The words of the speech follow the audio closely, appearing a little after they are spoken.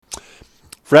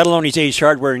Fratelloni's Ace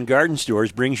Hardware and Garden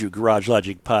Stores brings you Garage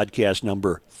Logic Podcast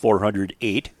number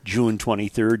 408, June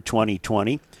 23rd,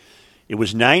 2020. It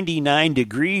was 99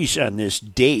 degrees on this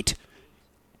date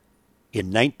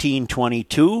in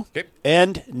 1922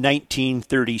 and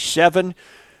 1937.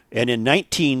 And in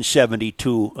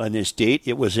 1972 on this date,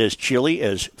 it was as chilly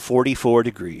as 44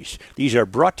 degrees. These are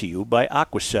brought to you by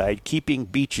Aquaside, keeping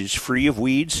beaches free of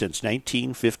weeds since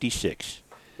 1956.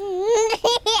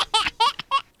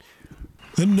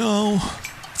 And now,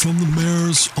 from the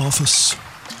mayor's office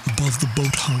above the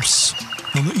boathouse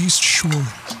on the east shore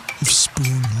of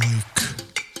Spoon Lake,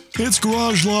 it's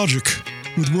Garage Logic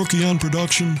with Rookie on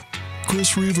production,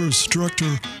 Chris Reavers,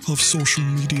 director of social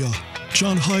media,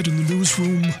 John Heidt in the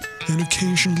newsroom, and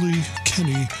occasionally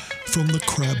Kenny from the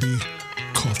Krabby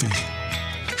Coffee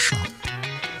Shop.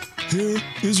 Here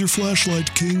is your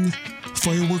flashlight king,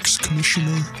 fireworks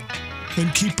commissioner,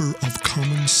 and keeper of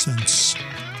common sense,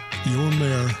 your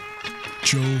mayor,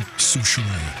 Joe Souchere.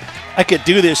 I could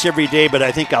do this every day, but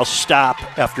I think I'll stop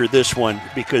after this one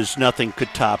because nothing could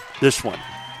top this one.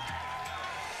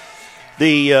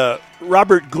 The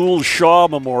Robert Gould Shaw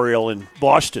Memorial in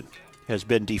Boston has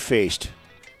been defaced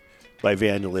by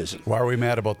vandalism. Why are we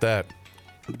mad about that?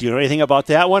 Do you know anything about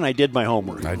that one? I did my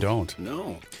homework. I don't.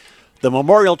 No. The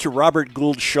memorial to Robert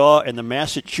Gould Shaw and the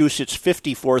Massachusetts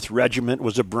 54th Regiment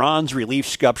was a bronze relief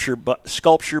sculpture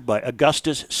by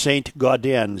Augustus St.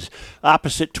 Gaudens,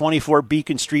 opposite 24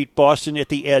 Beacon Street, Boston, at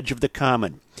the edge of the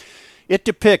Common. It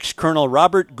depicts Colonel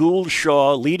Robert Gould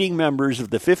Shaw leading members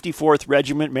of the 54th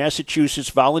Regiment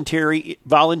Massachusetts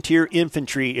Volunteer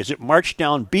Infantry as it marched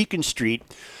down Beacon Street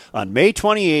on May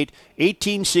 28,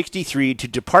 1863, to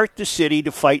depart the city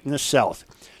to fight in the South.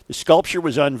 The sculpture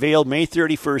was unveiled May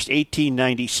 31st,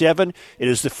 1897. It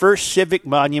is the first civic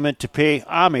monument to pay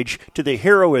homage to the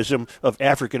heroism of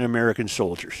African-American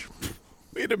soldiers.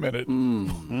 Wait a minute.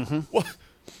 Mm-hmm.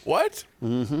 What?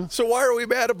 Mm-hmm. So why are we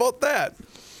mad about that?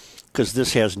 Because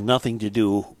this has nothing to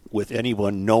do with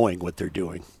anyone knowing what they're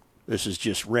doing. This is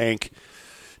just rank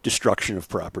destruction of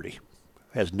property.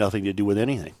 It has nothing to do with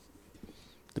anything.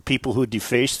 The people who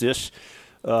defaced this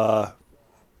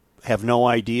have no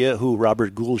idea who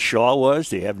Robert Gould Shaw was.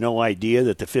 They have no idea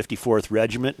that the 54th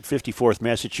Regiment, 54th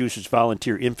Massachusetts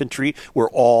Volunteer Infantry were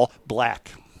all black.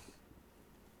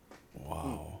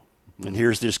 Wow. And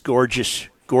here's this gorgeous,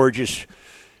 gorgeous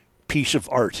piece of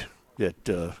art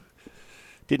that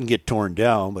didn't get torn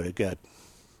down, but it got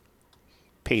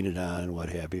painted on and what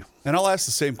have you. And I'll ask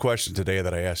the same question today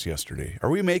that I asked yesterday.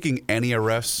 Are we making any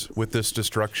arrests with this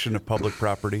destruction of public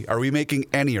property? Are we making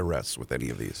any arrests with any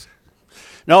of these?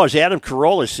 No, as Adam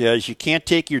Carolla says, you can't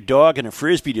take your dog and a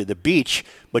frisbee to the beach,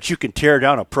 but you can tear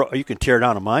down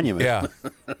a monument. Yeah.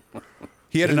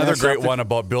 He had another great one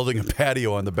about building a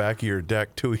patio on the back of your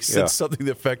deck, too. He said something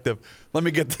effective. Let me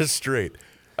get this straight.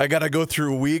 I got to go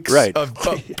through weeks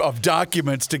of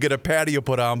documents to get a patio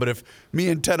put on, but if me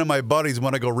and 10 of my buddies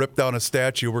want to go rip down a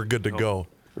statue, we're good to go.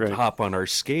 Right. Hop on our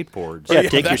skateboards. Yeah,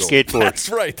 take your skateboard. That's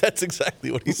right. That's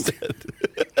exactly what he said.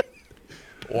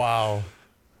 Wow.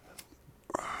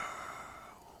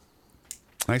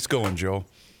 Nice going, Joe.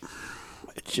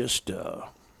 It's just,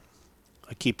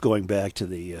 I keep going back to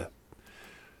the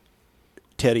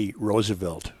Teddy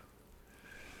Roosevelt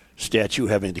statue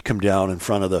having to come down in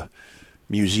front of the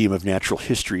Museum of Natural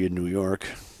History in New York.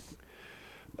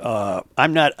 I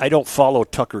don't follow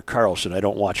Tucker Carlson. I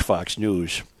don't watch Fox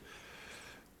News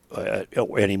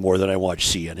any more than I watch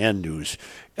CNN News.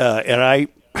 And I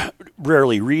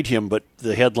rarely read him, but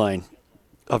the headline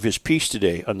of his piece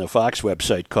today on the Fox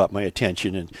website caught my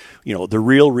attention. And, the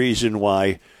real reason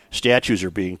why statues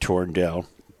are being torn down.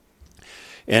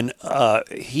 And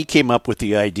he came up with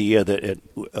the idea that,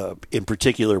 in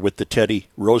particular with the Teddy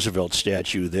Roosevelt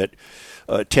statue, that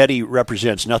Teddy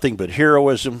represents nothing but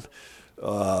heroism,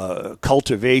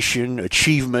 cultivation,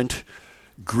 achievement,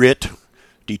 grit,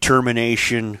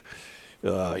 determination.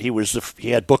 He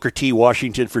had Booker T.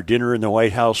 Washington for dinner in the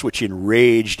White House, which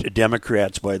enraged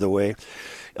Democrats, by the way.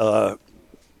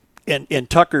 And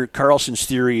Tucker Carlson's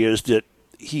theory is that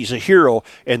he's a hero,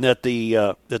 and that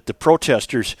the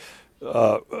protesters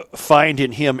find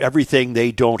in him everything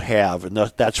they don't have, and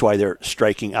that's why they're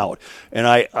striking out. And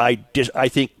I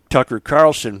think Tucker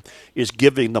Carlson is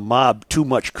giving the mob too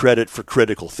much credit for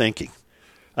critical thinking.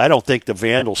 I don't think the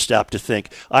vandals stop to think,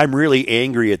 I'm really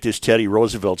angry at this Teddy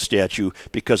Roosevelt statue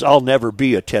because I'll never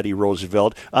be a Teddy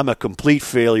Roosevelt. I'm a complete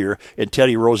failure, and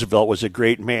Teddy Roosevelt was a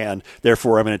great man,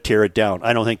 therefore I'm going to tear it down.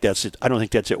 I don't think that's it. I don't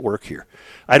think that's at work here.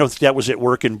 I don't think that was at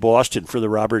work in Boston for the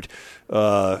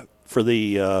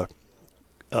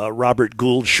Robert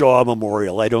Gould Shaw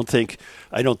Memorial. I don't think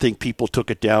people took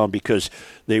it down because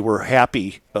they were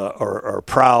happy or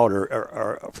proud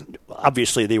or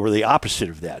obviously they were the opposite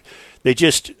of that. They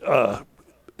just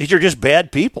these are just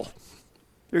bad people.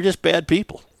 They're just bad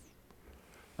people.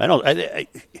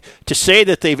 To say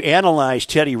that they've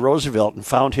analyzed Teddy Roosevelt and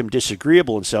found him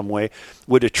disagreeable in some way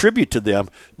would attribute to them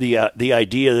the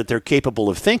idea that they're capable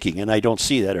of thinking, and I don't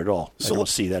see that at all. I don't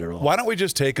see that at all. Why don't we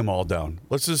just take them all down?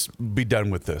 Let's just be done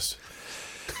with this.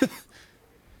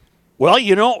 Well,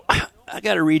 I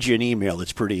got to read you an email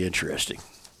that's pretty interesting.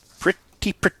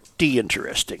 Pretty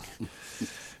interesting.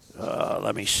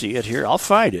 Let me see it here. I'll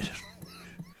find it.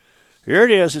 Here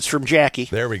it is. It's from Jackie.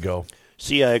 There we go.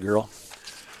 CI girl.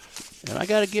 And I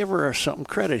got to give her some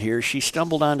credit here. She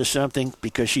stumbled onto something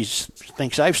because she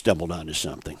thinks I've stumbled onto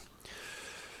something.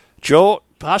 Joe,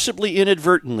 possibly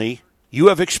inadvertently, you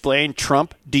have explained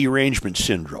Trump derangement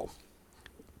syndrome,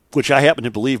 which I happen to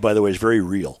believe, by the way, is very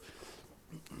real.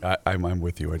 I'm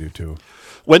with you. I do, too.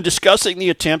 When discussing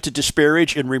the attempt to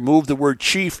disparage and remove the word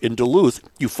chief in Duluth,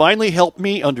 you finally helped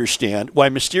me understand why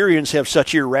Mysterians have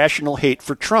such irrational hate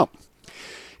for Trump.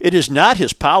 It is not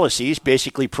his policies,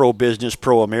 basically pro-business,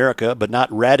 pro-America, but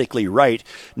not radically right.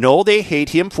 No, they hate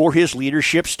him for his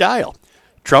leadership style.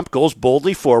 Trump goes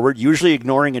boldly forward, usually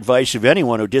ignoring advice of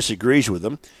anyone who disagrees with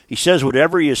him. He says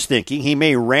whatever he is thinking. He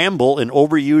may ramble and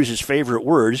overuse his favorite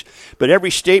words, but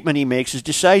every statement he makes is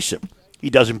decisive. He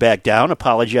doesn't back down,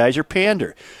 apologize, or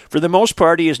pander. For the most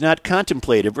part, he is not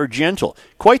contemplative or gentle,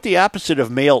 quite the opposite of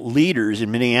male leaders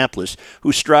in Minneapolis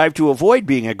who strive to avoid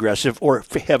being aggressive or,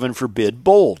 heaven forbid,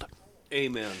 bold.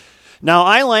 Amen. Now,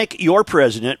 I like our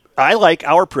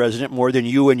president more than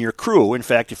you and your crew. In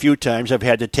fact, a few times I've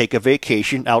had to take a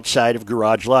vacation outside of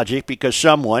Garage Logic because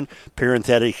someone,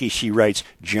 parenthetically she writes,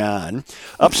 John,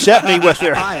 upset me with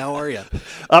their Hi, how are you?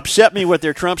 Upset me with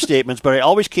their Trump statements, but I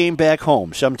always came back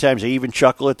home. Sometimes I even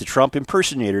chuckle at the Trump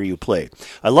impersonator you play.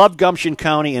 I love Gumption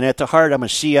County, and at the heart, I'm a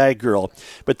CI girl.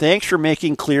 But thanks for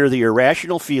making clear the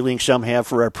irrational feelings some have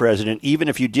for our president, even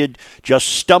if you did just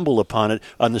stumble upon it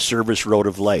on the service road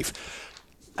of life.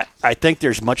 I think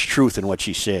there's much truth in what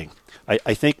she's saying.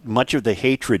 I think much of the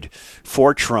hatred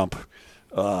for Trump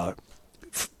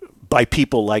by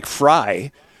people like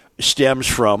Fry stems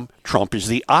from Trump is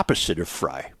the opposite of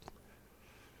Fry.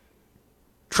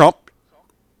 Trump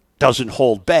doesn't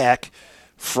hold back.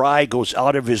 Fry goes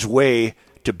out of his way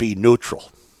to be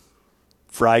neutral.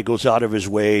 Fry goes out of his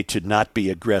way to not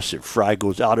be aggressive. Fry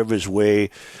goes out of his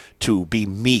way to be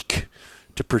meek,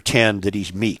 to pretend that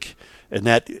he's meek. And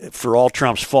that, for all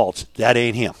Trump's faults, that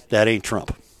ain't him. That ain't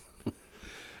Trump.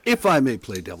 If I may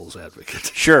play devil's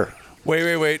advocate. Sure.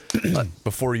 Wait.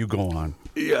 Before you go on.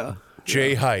 Yeah.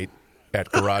 Jay Heidt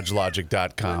at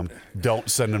GarageLogic.com.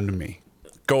 Don't send them to me.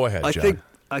 Go ahead, John.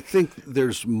 I think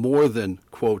there's more than,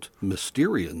 quote,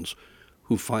 Mysterians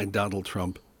who find Donald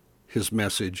Trump, his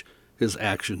message, his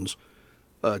actions,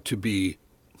 to be,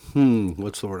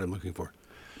 what's the word I'm looking for?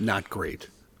 Not great.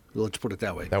 Let's put it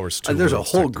that way. That was two There's a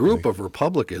words, whole group of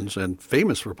Republicans and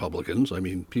famous Republicans, I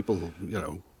mean, people,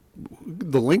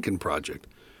 the Lincoln Project,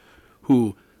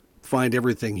 who find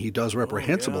everything he does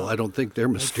reprehensible. I don't think they're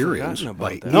Mysterians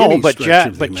by any stretch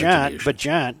of the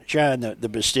imagination. John, the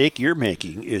mistake you're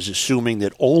making is assuming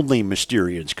that only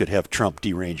Mysterians could have Trump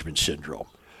derangement syndrome.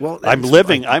 Well, I'm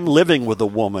living with a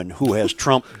woman who has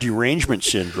Trump derangement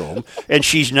syndrome, and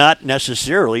she's not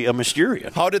necessarily a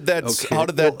Mysterian. How did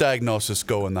that diagnosis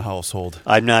go in the household?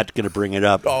 I'm not going to bring it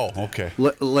up. Oh, okay.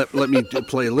 Let me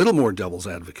play a little more devil's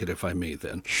advocate, if I may.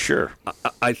 Then sure.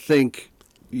 I think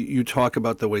you talk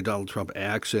about the way Donald Trump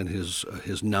acts and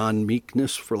his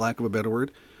non-meekness, for lack of a better word.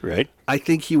 Right. I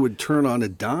think he would turn on a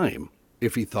dime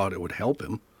if he thought it would help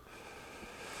him.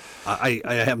 I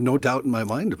have no doubt in my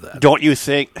mind of that. Don't you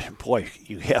think, boy,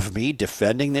 you have me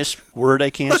defending this word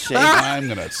I can't say? I'm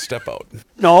going to step out.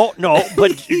 No,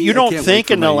 but you don't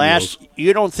think in the last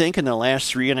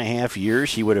 3.5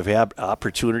 years he would have had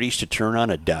opportunities to turn on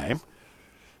a dime?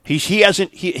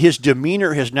 His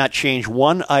demeanor has not changed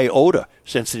one iota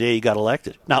since the day he got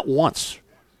elected. Not once.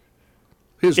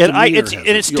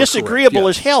 It's disagreeable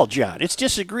as hell, John. It's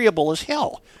disagreeable as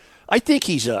hell. I think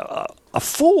he's a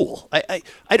fool.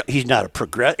 He's not a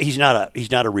He's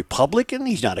not a Republican.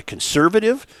 He's not a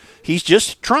conservative. He's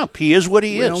just Trump. He is what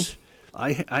he is.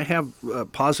 I have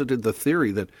posited the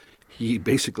theory that he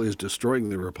basically is destroying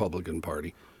the Republican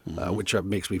Party, which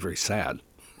makes me very sad.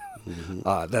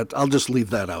 I'll just leave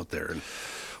that out there.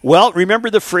 Well,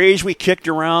 remember the phrase we kicked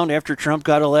around after Trump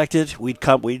got elected? We'd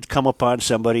come upon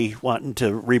somebody wanting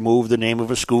to remove the name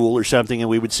of a school or something, and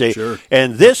we would say, sure.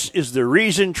 And this is the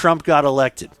reason Trump got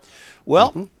elected.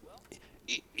 Well,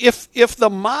 if the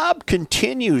mob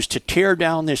continues to tear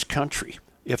down this country,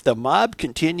 if the mob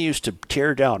continues to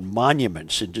tear down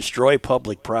monuments and destroy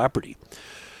public property,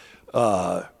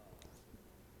 won't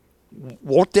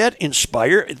that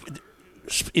inspire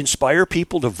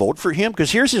people to vote for him?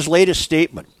 Because here's his latest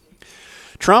statement.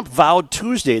 Trump vowed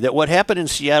Tuesday that what happened in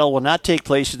Seattle will not take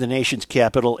place in the nation's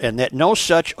capital and that no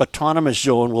such autonomous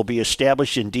zone will be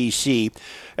established in D.C.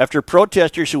 after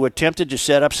protesters who attempted to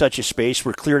set up such a space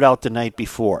were cleared out the night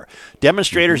before.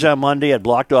 Demonstrators on Monday had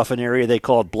blocked off an area they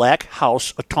called Black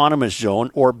House Autonomous Zone,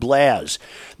 or BLAZ.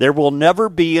 There will never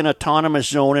be an autonomous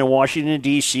zone in Washington,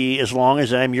 D.C. as long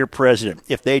as I'm your president.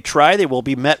 If they try, they will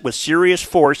be met with serious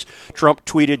force, Trump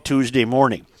tweeted Tuesday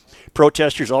morning.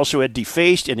 Protesters also had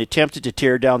defaced and attempted to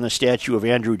tear down the statue of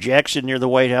Andrew Jackson near the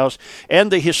White House and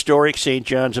the historic St.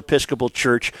 John's Episcopal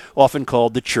Church, often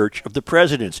called the Church of the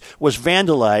Presidents, was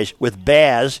vandalized with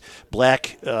BAZ,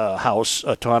 Black House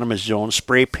Autonomous Zone,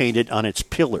 spray painted on its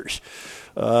pillars.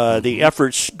 The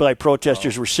efforts by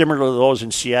protesters were similar to those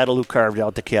in Seattle who carved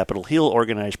out the Capitol Hill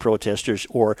organized protesters,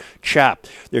 or CHOP.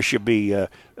 There should be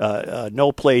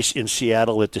no place in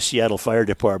Seattle that the Seattle Fire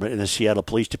Department and the Seattle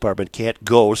Police Department can't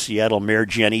go, Seattle Mayor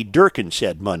Jenny Durkin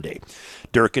said Monday.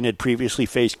 Durkin had previously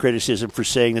faced criticism for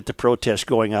saying that the protests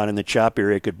going on in the CHOP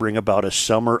area could bring about a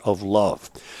summer of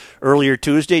love. Earlier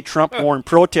Tuesday, Trump warned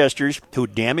protesters who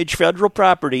damage federal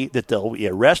property that they'll be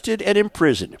arrested and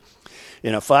imprisoned.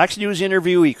 In a Fox News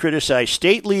interview, he criticized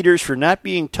state leaders for not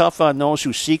being tough on those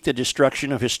who seek the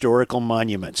destruction of historical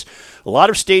monuments. A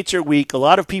lot of states are weak, a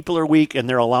lot of people are weak, and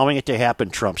they're allowing it to happen,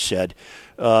 Trump said.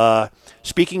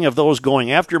 Speaking of those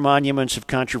going after monuments of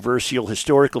controversial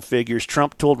historical figures,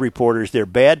 Trump told reporters they're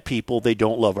bad people, they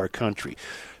don't love our country.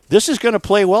 This is going to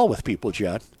play well with people,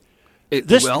 John.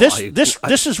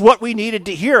 This is what we needed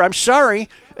to hear. I'm sorry,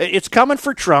 it's coming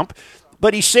for Trump,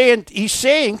 but he's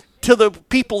saying to the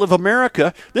people of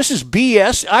America, this is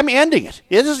BS. I'm ending it.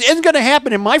 It isn't going to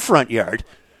happen in my front yard.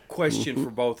 Question for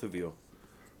both of you.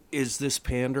 Is this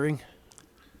pandering?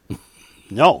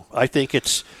 No, I think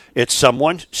it's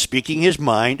someone speaking his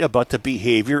mind about the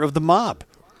behavior of the mob.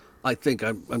 I think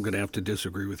I'm going to have to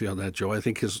disagree with you on that, Joe. I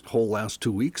think his whole last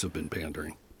 2 weeks have been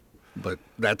pandering. But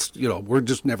that's, we're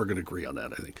just never going to agree on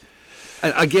that, I think.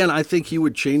 And again, I think he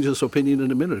would change his opinion in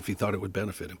a minute if he thought it would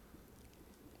benefit him.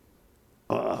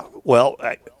 Well,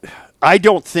 I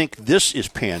don't think this is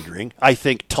pandering. I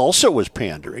think Tulsa was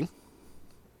pandering.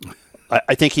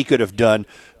 I think he could have done.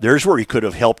 There's where he could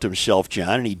have helped himself,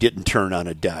 John, and he didn't turn on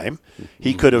a dime.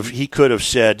 He could have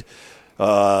said,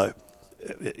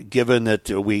 given that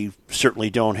we certainly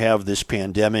don't have this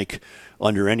pandemic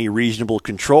under any reasonable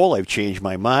control, I've changed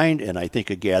my mind, and I think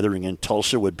a gathering in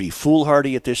Tulsa would be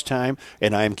foolhardy at this time,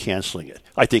 and I'm canceling it.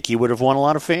 I think he would have won a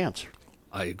lot of fans.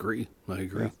 I agree.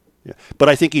 Yeah. But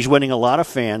I think he's winning a lot of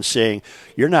fans saying,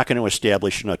 you're not going to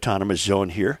establish an autonomous zone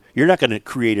here. You're not going to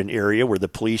create an area where the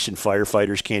police and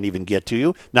firefighters can't even get to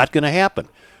you. Not going to happen.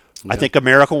 Yeah. I think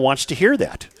America wants to hear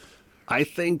that. I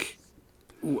think...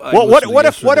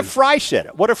 What if Fry said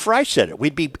it? What if Fry said it?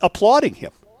 We'd be applauding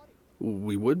him.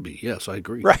 We would be. Yes, I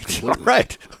agree. Right. Completely.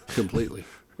 Right. Completely.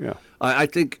 Yeah. I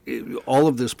think all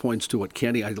of this points to what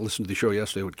Kenny... I listened to the show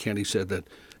yesterday, what Kenny said that,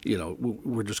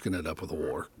 we're just going to end up with a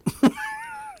war.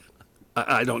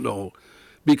 I don't know,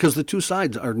 because the two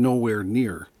sides are nowhere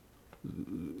near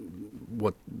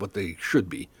what they should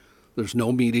be. There's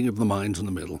no meeting of the minds in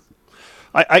the middle.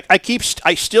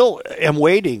 I still am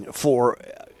waiting for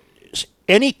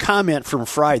any comment from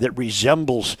Fry that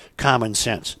resembles common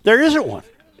sense. There isn't one.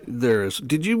 There is.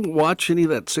 Did you watch any of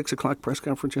that 6 o'clock press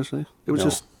conference yesterday? It was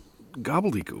just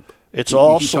gobbledygook. It's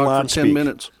all he salon talked for 10 speak.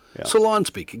 minutes. Yeah. Salon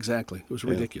speak, exactly. It was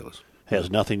ridiculous.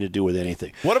 Has nothing to do with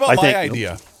anything. What about my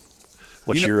idea?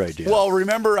 What's your idea? Well,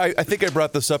 remember, I think I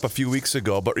brought this up a few weeks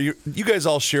ago, but you guys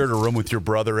all shared a room with your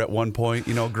brother at one point,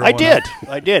 growing I did. up.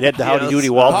 I did. Had the Howdy Doody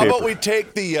wallpaper. How about we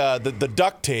take the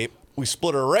duct tape, we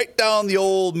split her right down the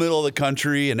old middle of the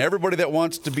country, and everybody that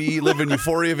wants to live in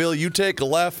Euphoriaville, you take a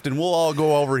left, and we'll all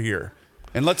go over here.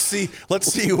 And let's see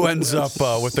who ends up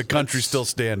with the country still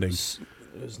standing. Isn't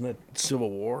that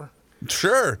Civil War?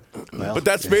 Sure. Well, but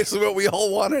that's basically what we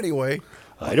all want anyway.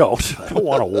 I don't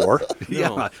want a war.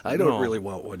 Yeah, I don't really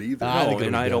want one either.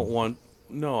 I don't want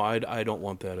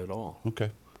that at all. Okay.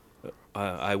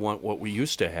 I want what we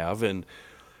used to have, and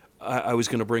I was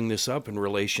going to bring this up in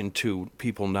relation to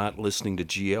people not listening to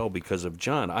GL because of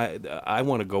John. I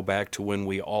want to go back to when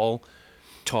we all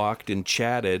talked and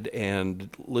chatted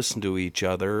and listened to each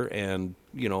other and,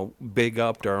 big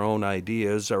upped our own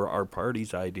ideas or our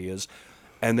party's ideas.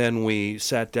 And then we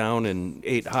sat down and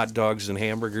ate hot dogs and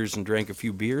hamburgers and drank a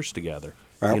few beers together.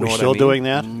 Aren't we still doing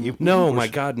that? No, my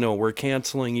God, no. We're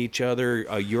canceling each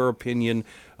other. Your opinion,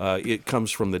 it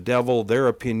comes from the devil. Their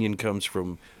opinion comes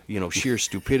from, sheer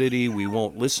stupidity. We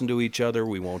won't listen to each other.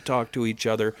 We won't talk to each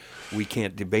other. We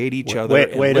can't debate each other.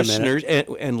 Wait a minute.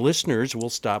 And listeners will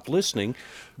stop listening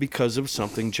because of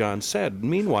something John said.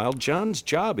 Meanwhile, John's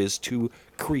job is to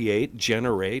create,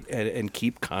 generate, and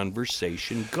keep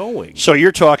conversation going. So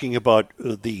you're talking about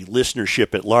the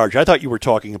listenership at large. I thought you were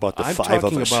talking about the five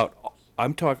of us.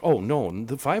 Oh, no,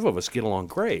 the five of us get along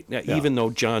great, even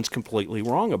though John's completely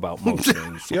wrong about most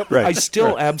things. Yep, right. I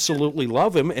still absolutely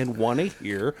love him and want to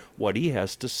hear what he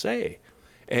has to say.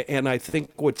 And I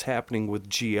think what's happening with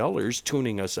GLers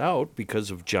tuning us out because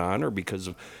of John or because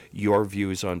of your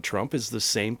views on Trump is the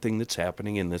same thing that's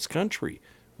happening in this country,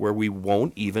 where we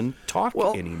won't even talk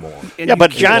anymore. Yeah,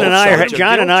 but John and I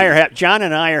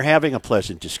are having a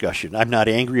pleasant discussion. I'm not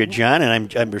angry at John,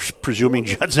 and I'm presuming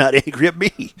John's not angry at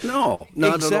me. No,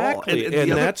 not exactly. at all.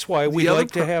 And that's why we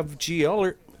like to have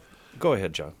GLer. Go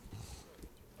ahead, John.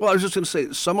 Well, I was just going to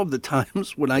say, some of the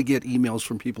times when I get emails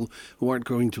from people who aren't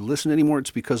going to listen anymore,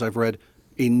 it's because I've read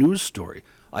a news story.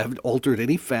 I haven't altered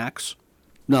any facts,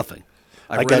 nothing.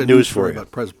 I got news for you.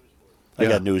 I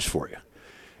got news for you.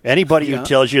 Anybody who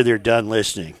tells you they're done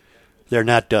listening, they're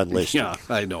not done listening. Yeah,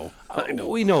 I know.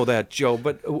 We know that, Joe,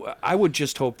 but I would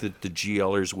just hope that the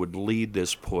GLers would lead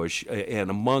this push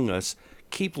and among us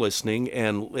keep listening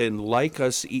and like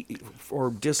us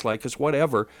or dislike us,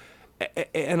 whatever.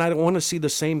 And I don't want to see the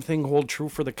same thing hold true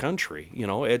for the country.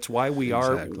 It's why we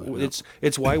are.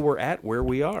 It's why we're at where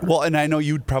we are. Well, and I know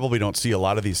you probably don't see a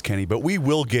lot of these, Kenny, but we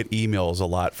will get emails a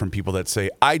lot from people that say,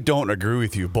 "I don't agree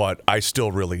with you, but I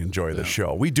still really enjoy the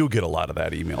show." We do get a lot of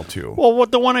that email too. Well,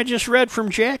 the one I just read from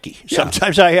Jackie.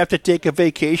 Sometimes I have to take a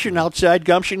vacation outside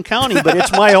Gumption County, but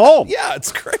it's my home. Yeah,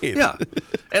 it's great. Yeah,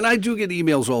 and I do get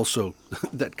emails also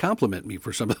that compliment me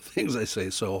for some of the things I say.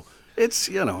 So. It's,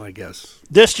 I guess.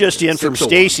 This just in from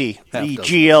Stacy, the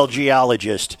GL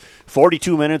geologist.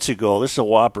 42 minutes ago, this is a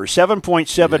whopper.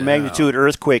 7.7 magnitude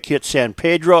earthquake hit San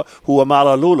Pedro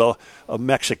Huamalulula of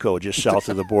Mexico, just south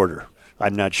of the border.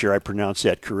 I'm not sure I pronounced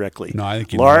that correctly. No, I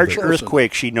think you Large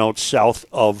earthquake, she notes, south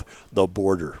of the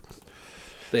border.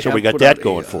 So we got that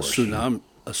going for us.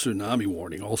 A tsunami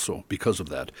warning also because of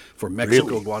that for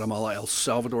Mexico, Guatemala, El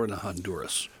Salvador, and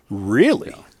Honduras.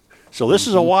 Really? Yeah. So this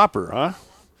is a whopper, huh?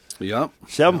 Yeah.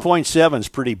 7.7 is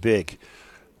pretty big.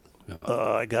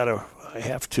 I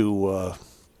have to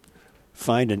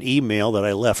find an email that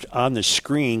I left on the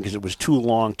screen because it was too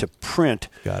long to print.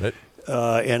 Got it.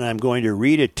 And I'm going to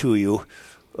read it to you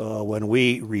when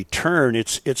we return.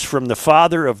 It's from the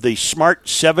father of the smart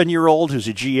 7-year-old who's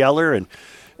a GLer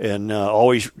and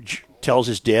always tells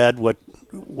his dad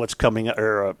what's coming,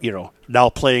 or now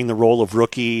playing the role of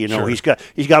rookie. Sure. He's got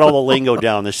all the lingo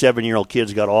down. The 7-year-old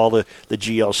kid's got all the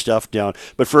GL stuff down.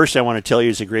 But first, I want to tell you,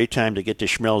 it's a great time to get to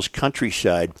Schmelz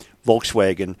Countryside,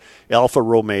 Volkswagen, Alfa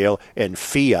Romeo, and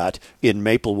Fiat in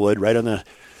Maplewood, right on the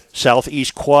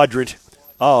southeast quadrant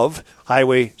of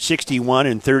Highway 61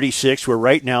 and 36. We're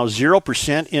right now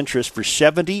 0% interest for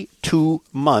 72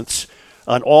 months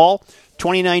on all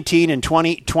 2019 and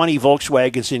 2020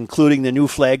 Volkswagens, including the new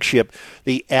flagship,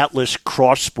 the Atlas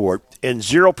Cross Sport, and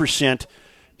 0%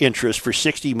 interest for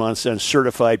 60 months on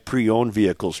certified pre-owned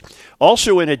vehicles.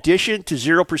 Also, in addition to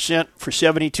 0% for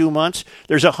 72 months,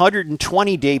 there's a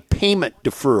 120-day payment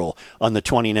deferral on the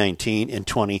 2019 and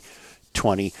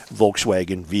 2020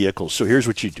 Volkswagen vehicles. So here's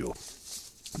what you do.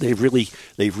 They've really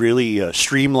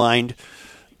streamlined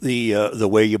the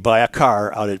way you buy a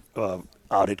car out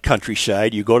at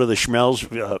Countryside. You go to the Schmelz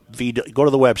go to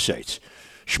the websites,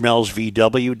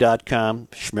 schmelzvw.com,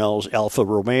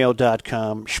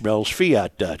 schmelzalfaromeo.com,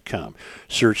 schmelzfiat.com.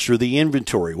 Search through the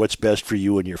inventory, what's best for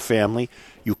you and your family.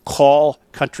 You call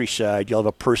Countryside, you'll have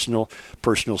a personal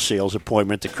sales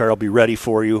appointment. The car will be ready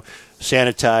for you,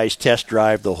 sanitize, test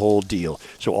drive, the whole deal.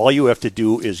 So all you have to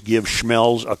do is give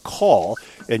Schmelz a call,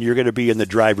 and you're going to be in the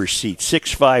driver's seat.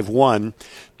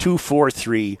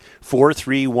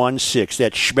 651-243-4316.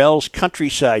 That's Schmelz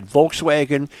Countryside,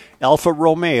 Volkswagen, Alfa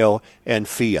Romeo, and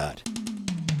Fiat.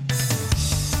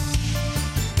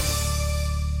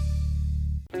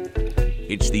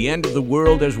 It's the end of the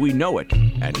world as we know it,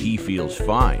 and he feels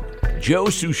fine. Joe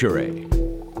Souchere.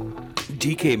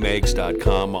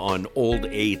 DKMags.com on Old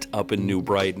 8 up in New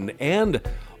Brighton and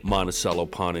Monticello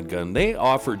Pawn and Gun. They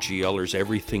offer GLers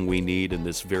everything we need in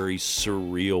this very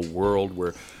surreal world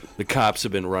where the cops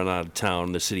have been run out of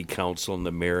town, the city council and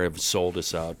the mayor have sold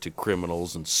us out to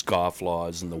criminals and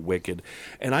scofflaws and the wicked.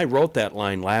 And I wrote that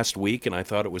line last week, and I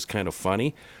thought it was kind of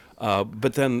funny.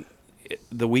 But then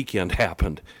the weekend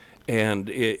happened. And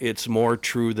it's more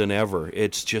true than ever.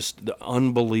 It's just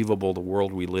unbelievable, the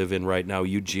world we live in right now.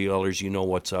 You GLers, you know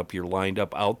what's up. You're lined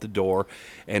up out the door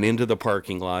and into the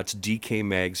parking lots. DK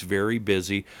Mag's very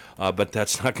busy, but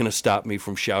that's not going to stop me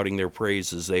from shouting their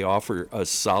praises. They offer us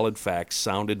solid facts,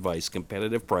 sound advice,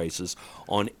 competitive prices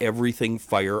on everything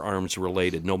firearms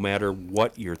related, no matter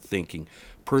what you're thinking.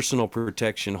 Personal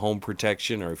protection, home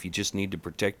protection, or if you just need to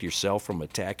protect yourself from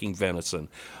attacking venison.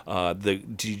 The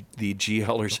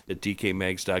GLers at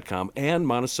dkmags.com and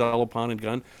Monticello Pawn and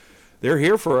Gun, they're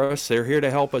here for us. They're here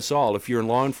to help us all. If you're in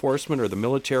law enforcement or the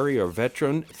military or a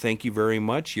veteran, thank you very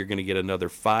much. You're going to get another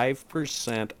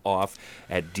 5% off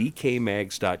at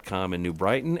dkmags.com in New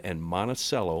Brighton and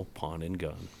Monticello Pawn and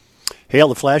Gun. Hail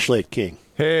the Flashlight King.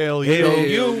 Hail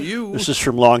you. This is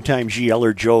from longtime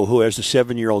GLer Joe, who has a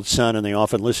 7-year-old son, and they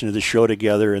often listen to the show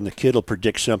together, and the kid will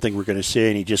predict something we're going to say,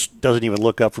 and he just doesn't even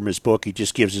look up from his book. He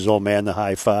just gives his old man the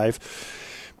high five.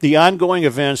 The ongoing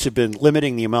events have been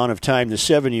limiting the amount of time the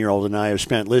 7-year-old and I have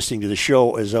spent listening to the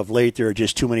show. As of late, there are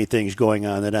just too many things going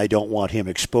on that I don't want him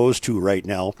exposed to right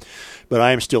now, but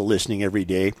I am still listening every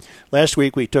day. Last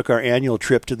week, we took our annual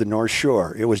trip to the North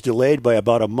Shore. It was delayed by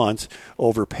about a month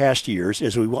over past years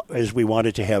as we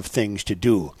wanted to have things to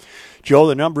do. Joe,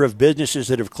 the number of businesses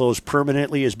that have closed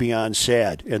permanently is beyond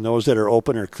sad, and those that are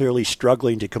open are clearly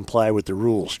struggling to comply with the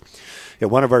rules. At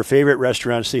one of our favorite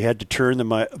restaurants, they had to turn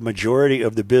the majority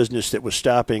of the business that was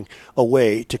stopping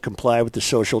away to comply with the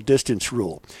social distance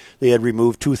rule. They had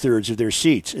removed 2/3 of their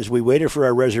seats. As we waited for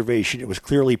our reservation, it was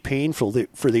clearly painful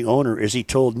for the owner as he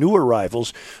told new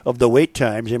arrivals of the wait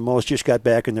times, and most just got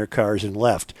back in their cars and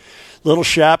left. Little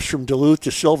shops from Duluth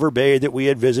to Silver Bay that we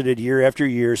had visited year after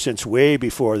year since way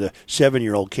before the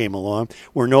 7-year-old came along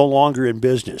were no longer in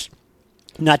business.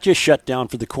 Not just shut down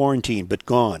for the quarantine, but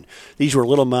gone. These were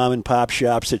little mom-and-pop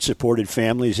shops that supported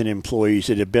families and employees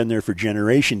that had been there for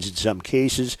generations in some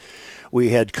cases. We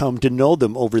had come to know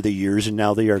them over the years, and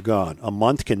now they are gone. A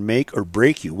month can make or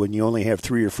break you when you only have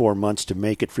 3 or 4 months to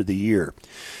make it for the year.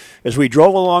 As we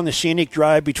drove along the scenic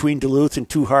drive between Duluth and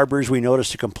Two Harbors, we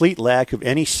noticed a complete lack of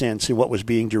any sense in what was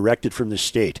being directed from the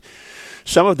state.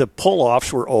 Some of the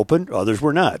pull-offs were open, others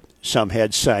were not. Some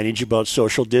had signage about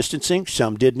social distancing,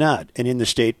 some did not. And in the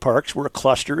state parks were a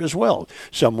cluster as well.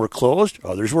 Some were closed,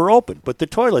 others were open, but the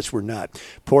toilets were not.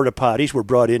 Porta potties were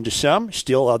brought into some,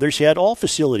 still others had all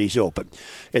facilities open.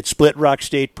 At Split Rock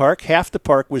State Park, half the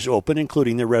park was open,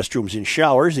 including the restrooms and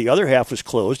showers. The other half was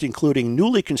closed, including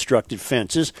newly constructed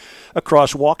fences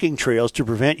across walking trails to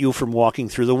prevent you from walking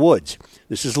through the woods.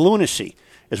 This is lunacy.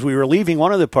 As we were leaving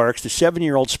one of the parks, the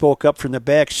 7-year-old spoke up from the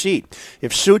back seat.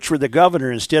 If Such were the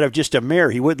governor instead of just a mayor,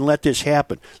 he wouldn't let this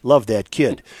happen. Love that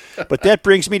kid. But that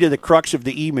brings me to the crux of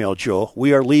the email, Joe.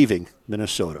 We are leaving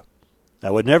Minnesota.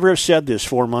 I would never have said this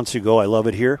 4 months ago. I love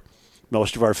it here.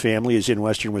 Most of our family is in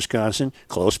western Wisconsin,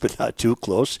 close but not too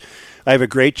close. I have a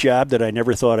great job that I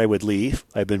never thought I would leave.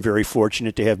 I've been very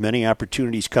fortunate to have many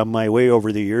opportunities come my way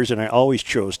over the years, and I always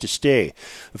chose to stay.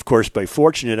 Of course, by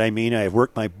fortunate, I mean I have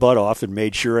worked my butt off and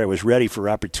made sure I was ready for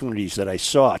opportunities that I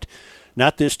sought.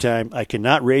 Not this time. I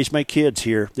cannot raise my kids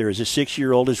here. There is a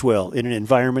 6-year-old as well, in an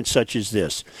environment such as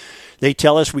this. They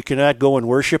tell us we cannot go and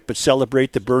worship but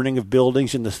celebrate the burning of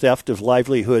buildings and the theft of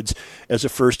livelihoods as a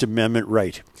First Amendment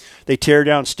right. They tear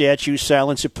down statues,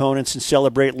 silence opponents, and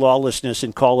celebrate lawlessness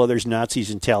and call others Nazis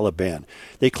and Taliban.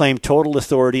 They claim total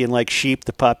authority, and like sheep,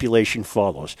 the population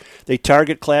follows. They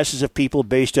target classes of people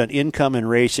based on income and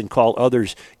race and call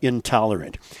others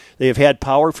intolerant. They have had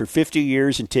power for 50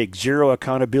 years and take zero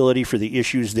accountability for the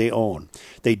issues they own.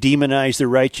 They demonize the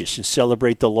righteous and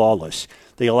celebrate the lawless.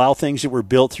 They allow things that were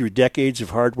built through decades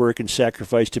of hard work and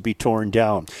sacrifice to be torn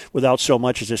down without so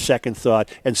much as a second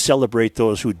thought and celebrate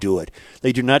those who do it.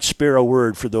 They do not spare a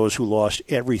word for those who lost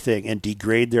everything and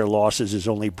degrade their losses as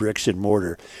only bricks and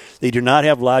mortar. They do not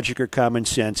have logic or common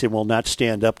sense and will not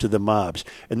stand up to the mobs.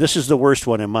 And this is the worst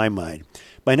one in my mind.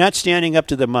 By not standing up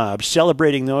to the mobs,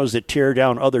 celebrating those that tear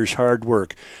down others' hard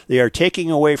work, they are taking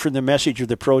away from the message of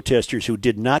the protesters who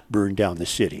did not burn down the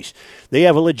cities. They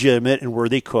have a legitimate and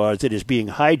worthy cause that is being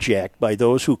hijacked by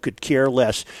those who could care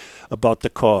less about the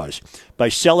cause. By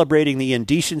celebrating the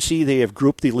indecency, they have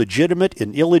grouped the legitimate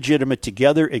and illegitimate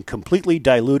together and completely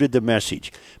diluted the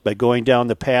message. By going down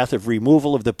the path of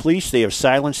removal of the police, they have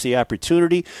silenced the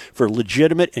opportunity for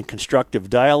legitimate and constructive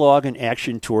dialogue and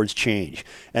action towards change.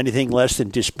 Anything less than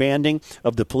disbanding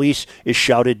of the police is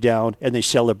shouted down, and they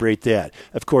celebrate that.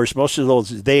 Of course, most of those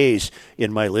theys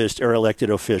in my list are elected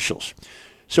officials.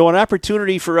 So an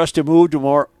opportunity for us to move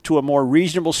to a more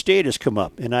reasonable state has come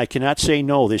up, and I cannot say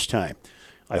no this time.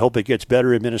 I hope it gets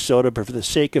better in Minnesota, but for the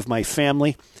sake of my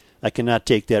family, I cannot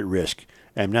take that risk.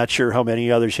 I'm not sure how many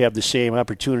others have the same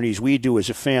opportunities we do as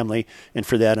a family, and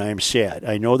for that I am sad.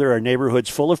 I know there are neighborhoods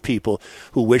full of people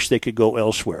who wish they could go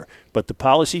elsewhere, but the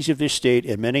policies of this state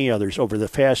and many others over the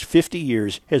past 50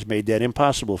 years has made that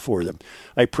impossible for them.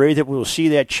 I pray that we will see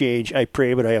that change. I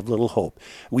pray, but I have little hope.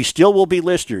 We still will be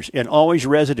listeners and always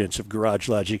residents of Garage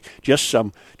Logic, just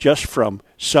from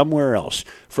somewhere else.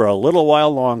 For a little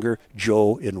while longer,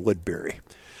 Joe in Woodbury.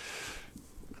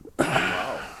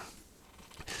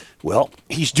 Well,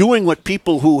 he's doing what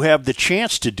people who have the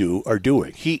chance to do are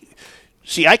doing.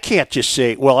 I can't just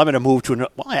say, well, I'm going to move to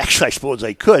another. Well, actually, I suppose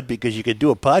I could, because you could do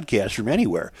a podcast from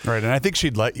anywhere. Right, and I think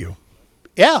she'd let you.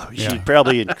 Yeah, she'd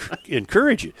probably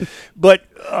encourage it. But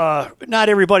not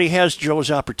everybody has Joe's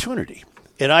opportunity.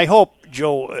 And I hope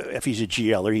Joe, if he's a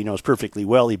GLer, he knows perfectly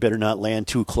well he better not land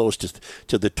too close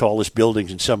to the tallest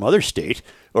buildings in some other state,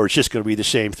 or it's just going to be the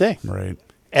same thing. Right.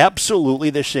 Absolutely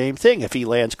the same thing if he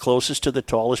lands closest to the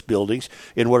tallest buildings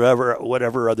in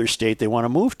whatever other state they want to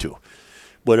move to.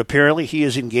 But apparently he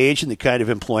is engaged in the kind of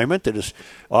employment that has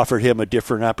offered him a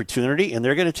different opportunity, and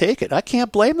they're going to take it. I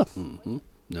can't blame them. Mm-hmm.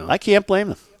 No, I can't blame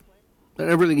them.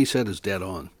 Everything he said is dead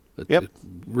on. Yep.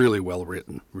 Really well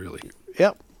written, really.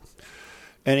 Yep.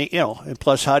 And, and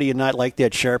plus, how do you not like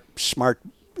that sharp,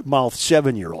 smart-mouthed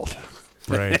 7-year-old?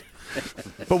 Right.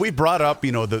 But we brought up,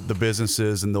 the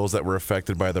businesses and those that were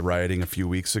affected by the rioting a few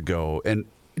weeks ago. And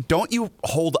don't you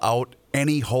hold out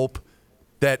any hope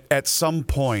that at some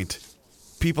point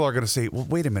people are going to say, well,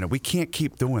 wait a minute, we can't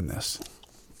keep doing this.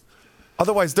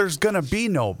 Otherwise, there's going to be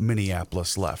no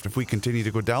Minneapolis left if we continue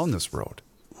to go down this road.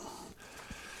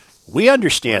 We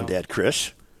understand that,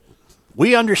 Chris.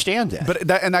 We understand that. But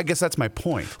and I guess that's my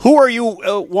point. Who are you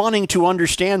wanting to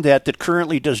understand that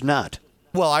currently does not?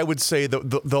 Well, I would say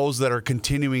those that are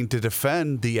continuing to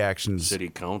defend the actions City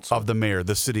Council. of the mayor,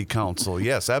 the city council.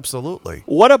 Yes, absolutely.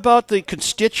 What about the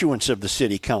constituents of the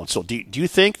city council? Do you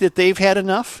think that they've had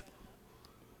enough?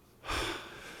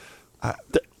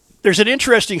 There's an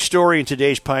interesting story in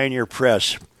today's Pioneer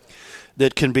Press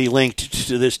that can be linked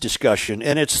to this discussion,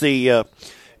 and it's the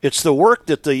work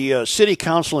that the city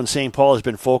council in St. Paul has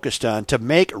been focused on to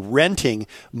make renting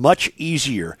much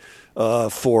easier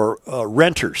for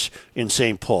renters in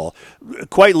St. Paul,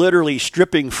 quite literally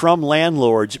stripping from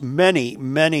landlords many,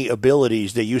 many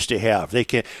abilities they used to have. They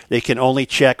can only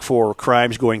check for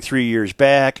crimes going 3 years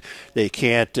back. They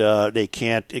can't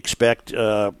expect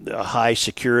high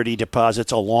security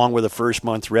deposits along with the first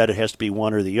month rent. It has to be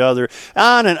one or the other.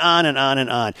 On and on and on and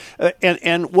on.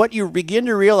 And what you begin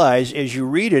to realize as you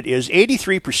read it is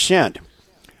 83%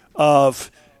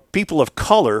 of people of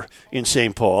color in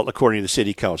St. Paul, according to the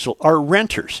city council, are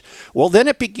renters. Well, then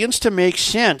it begins to make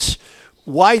sense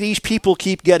why these people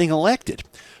keep getting elected.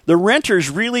 The renters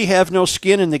really have no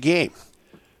skin in the game.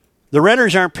 The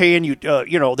renters aren't paying you,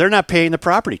 they're not paying the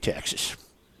property taxes.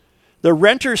 The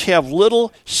renters have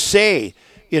little say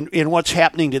in what's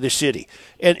happening to the city.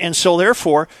 And so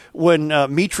therefore, when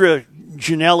Mitra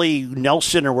Janelli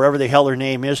Nelson, or wherever the hell her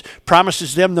name is,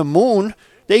 promises them the moon,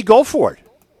 they go for it.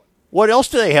 What else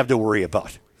do they have to worry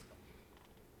about?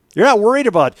 They're not worried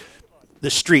about the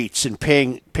streets and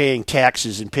paying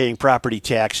taxes and paying property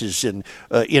taxes and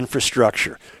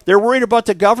infrastructure. They're worried about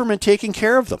the government taking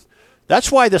care of them.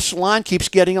 That's why the salon keeps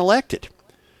getting elected.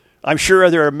 I'm sure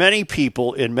there are many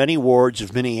people in many wards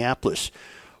of Minneapolis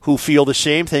who feel the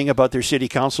same thing about their city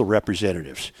council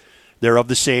representatives. They're of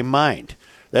the same mind.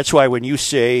 That's why when you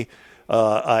say,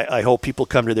 I hope people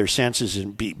come to their senses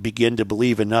and begin to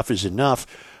believe enough is enough,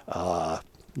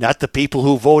 not the people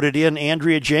who voted in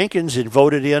Andrea Jenkins and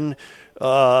voted in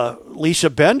Lisa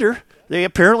Bender. They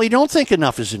apparently don't think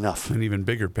enough is enough. An even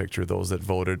bigger picture, those that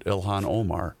voted Ilhan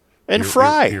Omar. And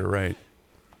Fry. You're right.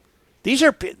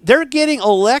 They're getting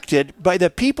elected by the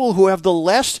people who have the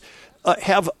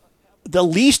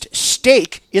least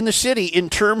stake in the city in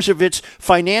terms of its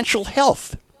financial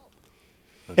health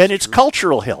and its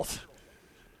cultural health.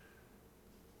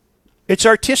 Its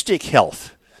artistic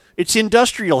health. It's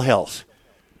industrial health.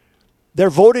 They're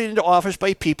voted into office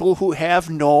by people who have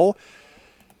no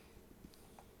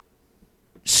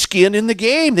skin in the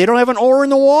game. They don't have an oar in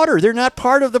the water. They're not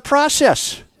part of the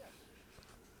process.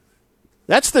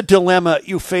 That's the dilemma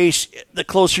you face the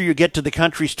closer you get to the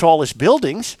country's tallest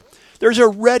buildings. There's a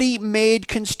ready-made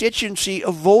constituency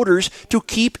of voters to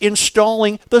keep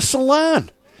installing the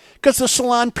salon because the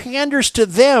salon panders to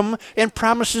them and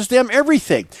promises them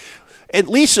everything. And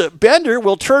Lisa Bender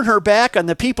will turn her back on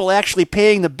the people actually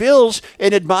paying the bills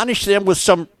and admonish them with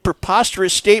some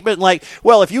preposterous statement like,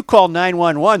 well, if you call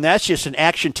 911, that's just an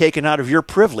action taken out of your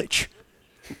privilege.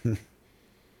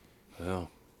 Well.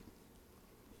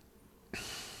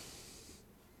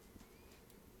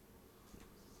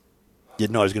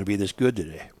 Didn't know I was going to be this good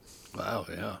today. Wow,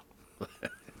 yeah.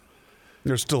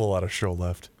 There's still a lot of show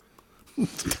left.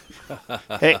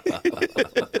 Hey,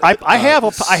 I have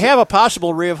a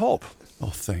possible ray of hope.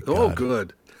 Oh, thank God. Oh,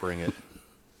 good. Bring it.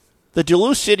 The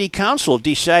Duluth City Council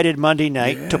decided Monday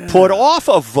night to put off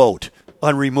a vote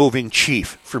on removing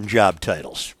chief from job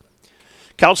titles.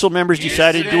 Council members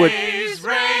decided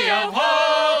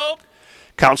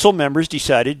Council members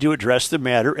decided to address the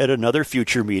matter at another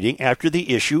future meeting after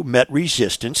the issue met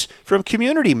resistance from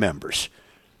community members.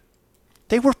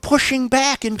 They were pushing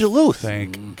back in Duluth.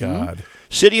 Thank God.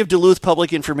 City of Duluth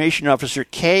Public Information Officer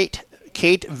Kate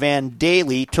Van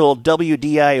Daly told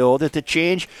WDIO that the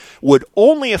change would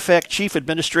only affect Chief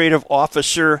Administrative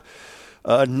Officer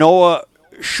Noah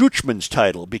Schuchman's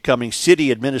title, becoming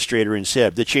city administrator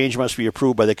instead. The change must be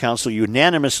approved by the council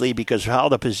unanimously because of how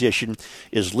the position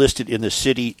is listed in the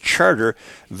city charter,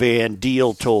 Van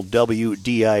Deel told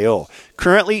WDIO.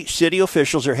 Currently, city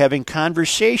officials are having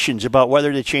conversations about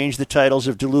whether to change the titles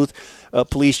of Duluth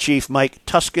Police Chief Mike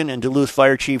Tuscan and Duluth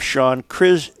Fire Chief Sean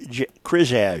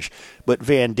Krizaj. But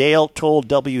Van Dale told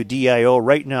WDIO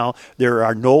right now there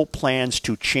are no plans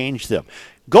to change them.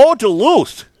 Go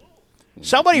Duluth!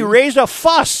 Somebody raised a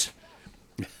fuss.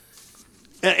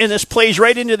 And this plays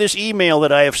right into this email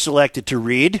that I have selected to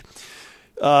read.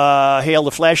 Hail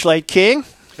the Flashlight King.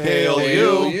 Hail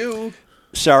you.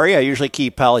 Sorry, I usually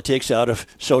keep politics out of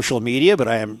social media, but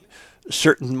I am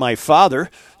certain my father,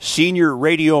 Senior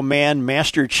Radio Man,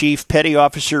 Master Chief, Petty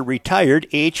Officer, Retired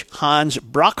H. Hans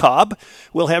Brockhob,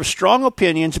 will have strong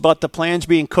opinions about the plans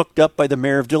being cooked up by the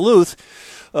mayor of Duluth.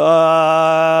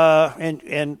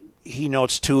 And he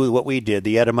notes, too, what we did.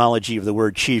 The etymology of the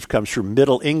word chief comes from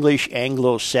Middle English,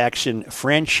 Anglo-Saxon,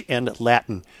 French, and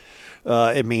Latin.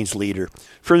 It means leader.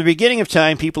 From the beginning of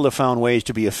time, people have found ways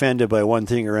to be offended by one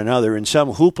thing or another, and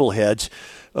some hoople heads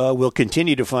will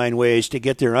continue to find ways to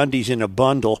get their undies in a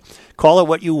bundle. Call it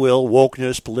what you will,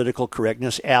 wokeness, political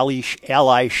correctness,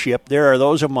 allyship. There are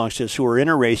those amongst us who are in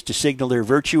a race to signal their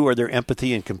virtue or their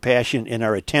empathy and compassion and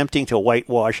are attempting to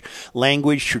whitewash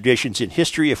language, traditions, and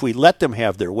history. If we let them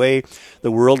have their way,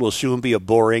 the world will soon be a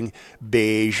boring,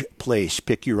 beige place.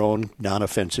 Pick your own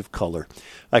non-offensive color.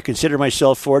 I consider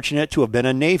myself fortunate to have been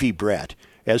a Navy brat.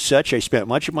 As such, I spent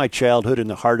much of my childhood in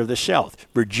the heart of the South,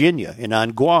 Virginia, and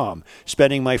on Guam,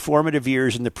 spending my formative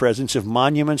years in the presence of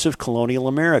monuments of colonial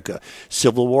America,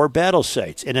 Civil War battle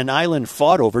sites, and an island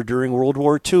fought over during World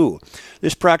War II.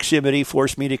 This proximity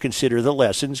forced me to consider the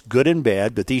lessons, good and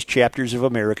bad, that these chapters of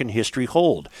American history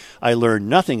hold. I learned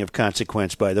nothing of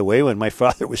consequence, by the way, when my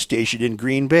father was stationed in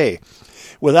Green Bay.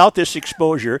 Without this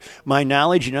exposure, my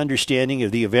knowledge and understanding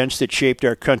of the events that shaped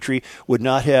our country would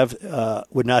not have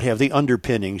the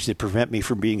underpinnings that prevent me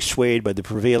from being swayed by the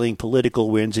prevailing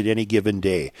political winds at any given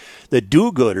day. The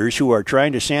do-gooders who are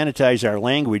trying to sanitize our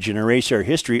language and erase our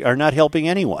history are not helping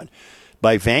anyone.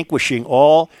 By vanquishing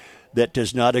all that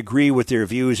does not agree with their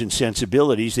views and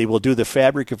sensibilities, they will do to the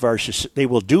fabric of our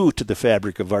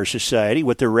society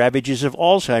what the ravages of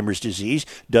Alzheimer's disease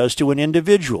does to an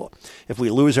individual. If we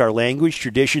lose our language,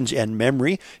 traditions, and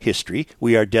memory, history,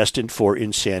 we are destined for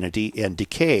insanity and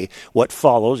decay. What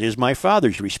follows is my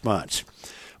father's response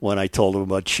when I told him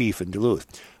about Chief in Duluth.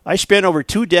 I spent over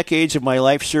 2 decades of my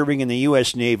life serving in the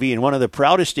U.S. Navy, and one of the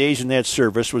proudest days in that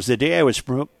service was the day I was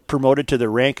promoted to the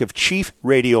rank of Chief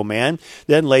Radio Man,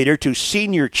 then later to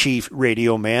Senior Chief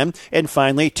Radio Man, and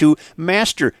finally to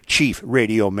Master Chief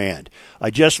Radio Man.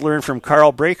 I just learned from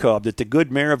Carl Breakob that the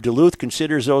good mayor of Duluth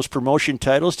considers those promotion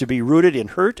titles to be rooted in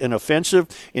hurt and offensive,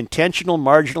 intentional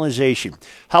marginalization.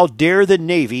 How dare the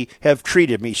Navy have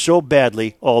treated me so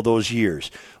badly all those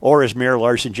years? Or has Mayor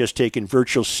Larson just taken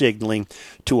virtual signaling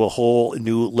to a whole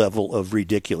new level of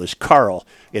ridiculous? Carl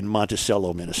in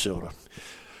Monticello, Minnesota.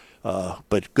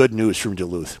 But good news from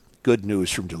Duluth. Good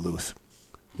news from Duluth.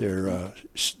 Their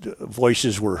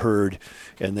voices were heard,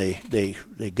 and they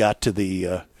got to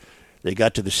the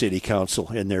city council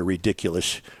and their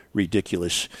ridiculous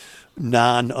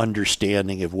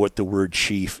non-understanding of what the word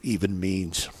chief even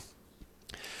means.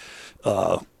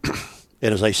 And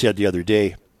as I said the other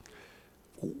day,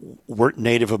 weren't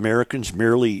Native Americans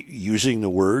merely using the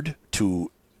word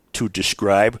to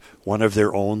describe one of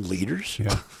their own leaders?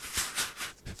 Yeah.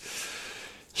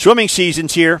 Swimming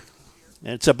season's here,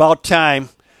 and it's about time.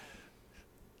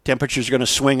 Temperatures are going to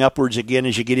swing upwards again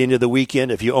as you get into the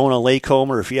weekend. If you own a lake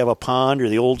home or if you have a pond or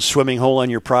the old swimming hole on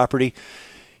your property,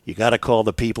 you got to call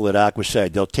the people at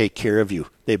Aquaside. They'll take care of you.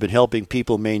 They've been helping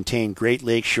people maintain Great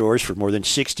Lake shores for more than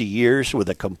 60 years with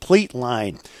a complete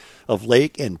line of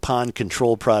lake and pond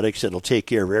control products that'll take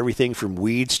care of everything from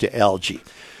weeds to algae.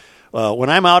 When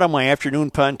I'm out on my afternoon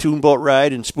pontoon boat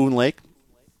ride in Spoon Lake,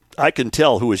 I can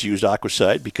tell who has used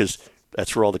Aquacide because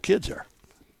that's where all the kids are.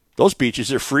 Those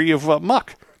beaches are free of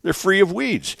muck. They're free of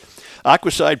weeds.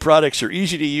 Aquacide products are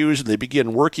easy to use and they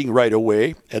begin working right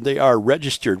away, and they are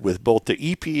registered with both the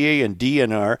EPA and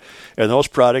DNR, and those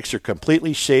products are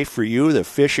completely safe for you, the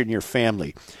fish, and your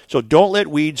family. So don't let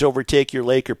weeds overtake your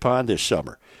lake or pond this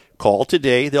summer. Call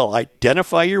today. They'll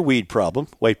identify your weed problem,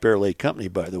 White Bear Lake Company,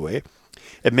 by the way,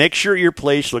 and make sure your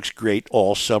place looks great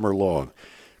all summer long.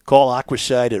 Call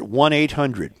Aquacide at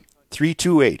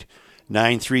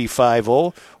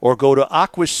 1-800-328-9350 or go to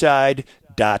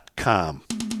aquacide.com.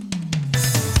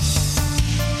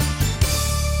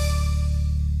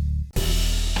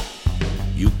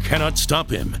 You cannot stop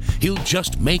him. He'll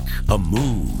just make a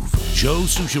move. Joe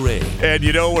Souchere. And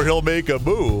you know where he'll make a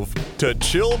move? To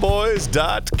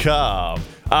chillboys.com.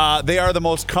 They are the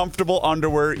most comfortable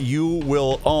underwear you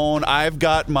will own. I've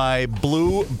got my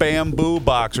blue bamboo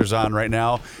boxers on right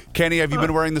now. Kenny, have you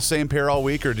been wearing the same pair all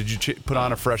week, or did you put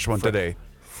on a fresh one today?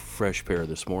 Fresh pair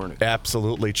this morning.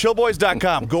 Absolutely.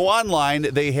 Chillboys.com. Go online.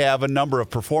 They have a number of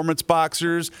performance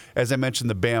boxers. As I mentioned,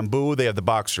 the bamboo. They have the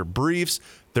boxer briefs.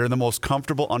 They're the most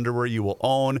comfortable underwear you will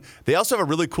own. They also have a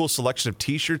really cool selection of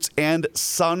T-shirts and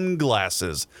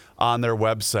sunglasses on their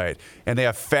website. And they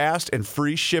have fast and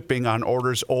free shipping on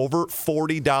orders over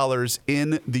 $40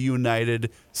 in the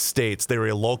United States. They're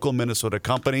a local Minnesota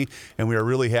company, and we are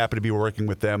really happy to be working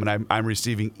with them. And I'm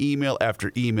receiving email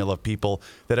after email of people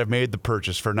that have made the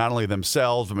purchase for not only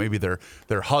themselves, but maybe their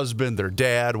husband, their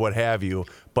dad, what have you.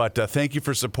 But thank you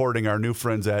for supporting our new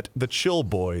friends at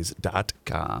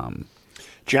thechillboys.com.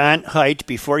 John Heidt,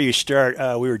 before you start,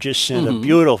 we were just sent a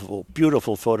beautiful,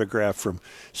 beautiful photograph from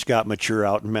Scott Mature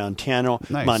out in Montana.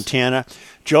 Nice. Montana.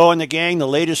 Joe and the gang, the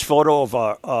latest photo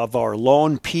of our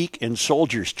Lone Peak and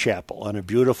Soldiers Chapel on a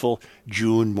beautiful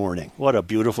June morning. What a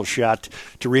beautiful shot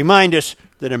to remind us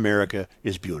that America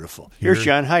is beautiful. Here's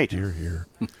John Heidt. Here.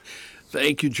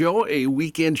 Thank you, Joe. A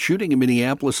weekend shooting in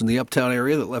Minneapolis in the uptown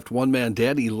area that left one man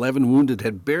dead, 11 wounded,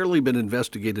 had barely been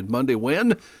investigated Monday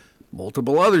when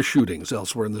multiple other shootings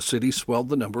elsewhere in the city swelled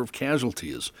the number of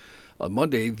casualties. On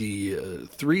Monday, the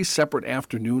three separate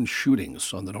afternoon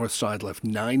shootings on the north side left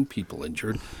 9 people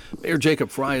injured. Mayor Jacob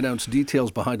Fry announced details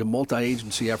behind a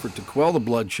multi-agency effort to quell the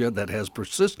bloodshed that has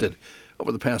persisted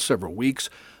over the past several weeks.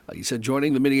 He said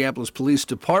joining the Minneapolis Police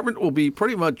Department will be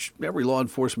pretty much every law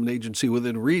enforcement agency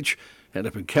within reach.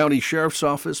 Hennepin County Sheriff's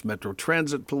Office, Metro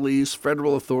Transit Police,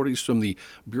 federal authorities from the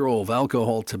Bureau of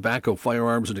Alcohol, Tobacco,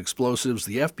 Firearms, and Explosives,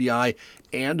 the FBI,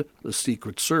 and the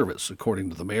Secret Service, according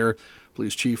to the mayor.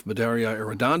 Police Chief Medaria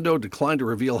Arredondo declined to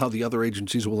reveal how the other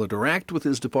agencies will interact with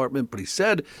his department, but he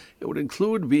said it would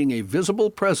include being a visible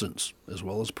presence as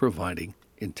well as providing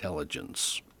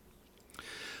intelligence.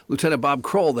 Lieutenant Bob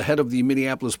Kroll, the head of the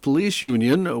Minneapolis Police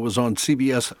Union, was on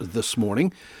CBS this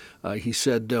morning. He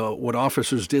said what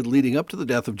officers did leading up to the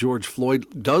death of George Floyd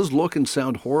does look and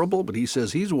sound horrible, but he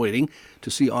says he's waiting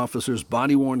to see officers'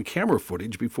 body-worn camera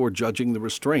footage before judging the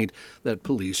restraint that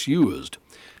police used.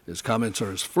 His comments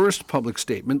are his first public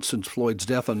statement since Floyd's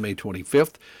death on May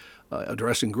 25th.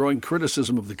 Addressing growing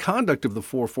criticism of the conduct of the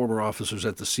 4 former officers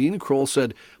at the scene, Kroll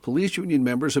said police union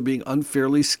members are being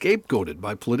unfairly scapegoated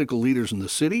by political leaders in the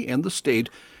city and the state,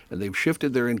 and they've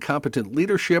shifted their incompetent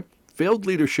leadership, failed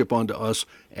leadership onto us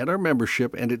and our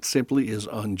membership, and it simply is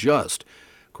unjust.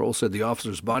 Kroll said the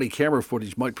officers' body camera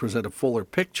footage might present a fuller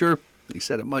picture. He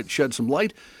said it might shed some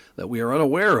light that we are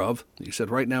unaware of. He said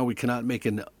right now we cannot make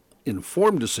an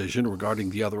informed decision regarding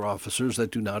the other officers that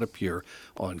do not appear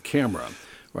on camera.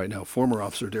 Right now, former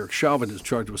officer Derek Chauvin is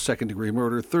charged with second-degree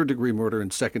murder, third-degree murder,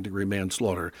 and second-degree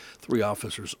manslaughter. 3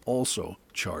 officers also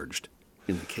charged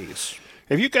in the case.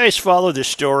 Have you guys followed the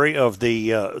story of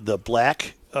the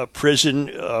black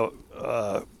prison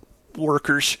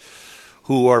workers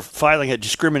who are filing a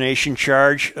discrimination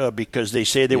charge because they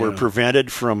say they were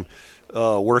prevented from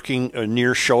working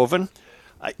near Chauvin?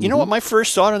 You know what my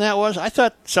first thought on that was? I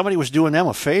thought somebody was doing them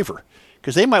a favor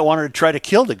because they might want to try to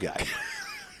kill the guy.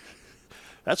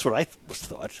 That's what I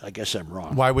thought. I guess I'm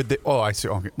wrong. Why would they? Oh, I see.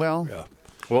 Okay. Well, yeah.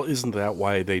 Well, isn't that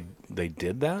why they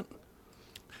did that?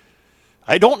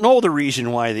 I don't know the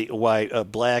reason why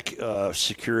black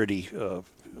security.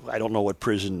 I don't know what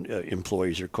prison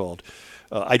employees are called.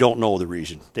 I don't know the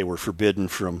reason they were forbidden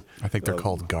from. I think they're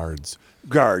called guards.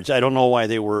 Guards. I don't know why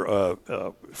they were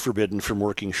forbidden from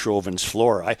working Chauvin's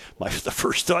floor. The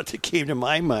first thought that came to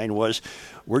my mind was,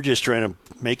 we're just trying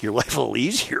to make your life a little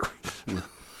easier,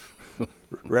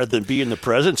 rather than be in the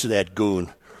presence of that goon.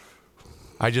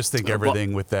 I just think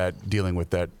everything with that, dealing with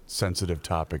that sensitive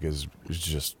topic is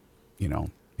just,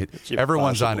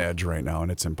 everyone's on edge right now,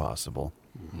 and it's impossible.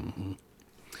 Mm-hmm.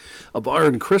 A bar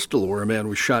in Crystal where a man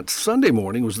was shot Sunday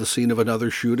morning was the scene of another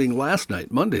shooting last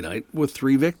night, Monday night, with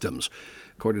 3 victims.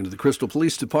 According to the Crystal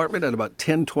Police Department, at about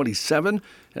 10:27,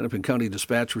 Hennepin County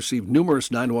Dispatch received numerous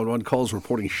 911 calls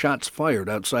reporting shots fired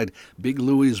outside Big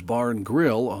Louie's Bar and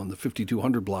Grill on the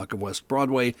 5200 block of West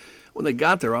Broadway. When they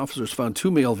got there, officers found 2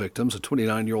 male victims, a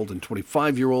 29-year-old and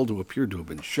 25-year-old who appeared to have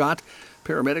been shot.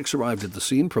 Paramedics arrived at the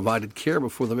scene, provided care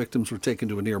before the victims were taken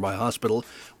to a nearby hospital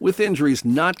with injuries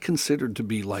not considered to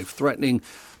be life-threatening.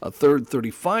 A third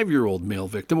 35-year-old male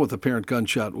victim with apparent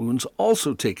gunshot wounds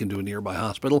also taken to a nearby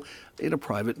hospital in a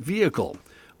private vehicle.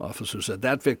 Officers said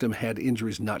that victim had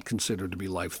injuries not considered to be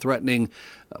life-threatening.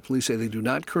 Police say they do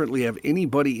not currently have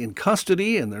anybody in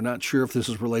custody, and they're not sure if this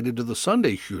is related to the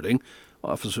Sunday shooting.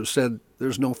 Officers said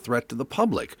there's no threat to the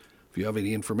public. If you have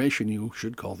any information, you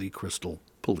should call the Crystal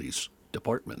Police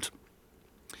Department.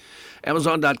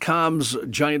 Amazon.com's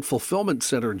giant fulfillment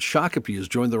center in Shakopee has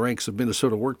joined the ranks of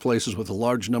Minnesota workplaces with a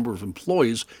large number of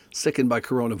employees sickened by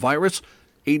coronavirus.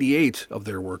 88 of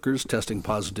their workers testing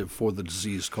positive for the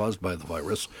disease caused by the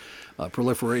virus.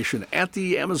 Proliferation at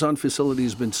the Amazon facility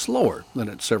has been slower than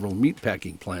at several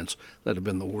meatpacking plants that have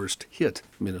been the worst hit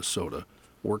Minnesota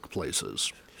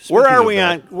workplaces. Where are we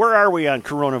on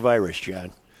coronavirus,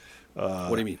 John? What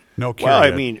do you mean? No cure. Well, I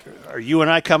yet. mean, are you and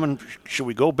I coming? Should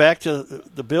we go back to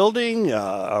the building?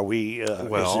 Are we?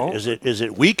 Is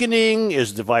it weakening?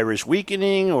 Is the virus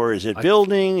weakening, or is it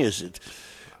building? Is it?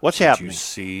 What's happening? Did you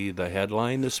see the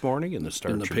headline this morning in the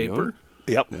Star Tribune? Paper?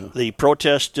 Yep. Yeah. The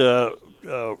protest,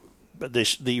 the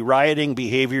rioting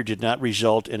behavior did not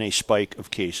result in a spike of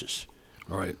cases.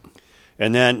 All right.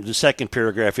 And then the second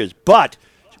paragraph is, but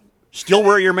still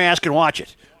wear your mask and watch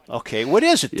it. Okay, what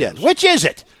is it then? Which is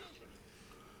it?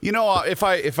 You know, if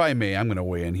I may, I'm going to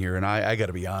weigh in here, and I got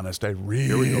to be honest. I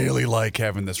really like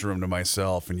having this room to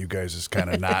myself, and you guys just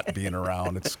kind of not being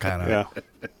around. It's kind of Yeah.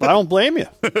 I don't blame you.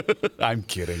 I'm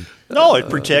kidding. No, it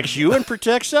protects you and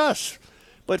protects us.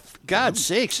 But for God's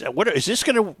sakes, what is this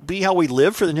going to be? How we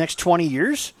live for the next 20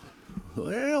 years?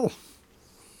 Well,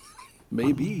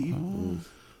 maybe.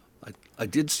 I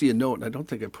did see a note, and I don't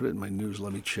think I put it in my news.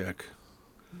 Let me check.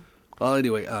 Well,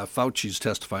 anyway, Fauci's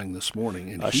testifying this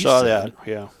morning, and I saw that.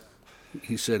 Yeah.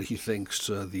 He said he thinks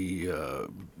the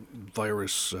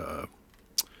virus,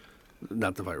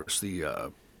 not the virus,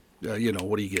 the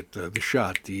what do you get? The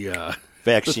shot, the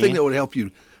vaccine. The thing that would help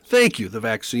you. Thank you. The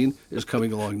vaccine is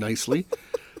coming along nicely.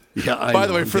 Yeah. By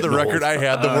the way, for the record, I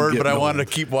had the word, but I wanted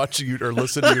to keep watching you or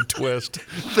listen to your twist.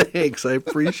 Thanks, I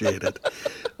appreciate it.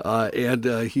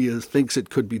 And he thinks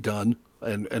it could be done,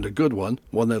 and a good one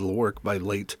that'll work by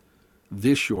late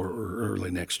this year or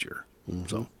early next year. Mm-hmm.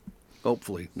 So,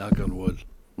 hopefully, knock on wood.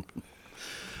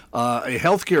 A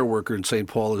healthcare worker in St.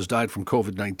 Paul has died from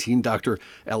COVID-19. Dr.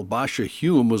 Albasha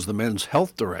Hume was the men's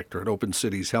health director at Open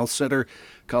Cities Health Center.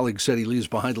 Colleagues said he leaves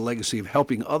behind a legacy of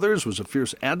helping others, was a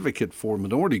fierce advocate for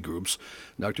minority groups.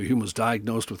 Dr. Hume was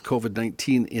diagnosed with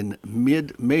COVID-19 in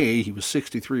mid-May. He was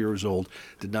 63 years old,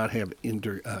 did not have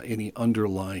any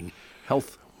underlying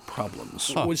health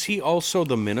problems. Was he also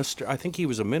the minister? I think he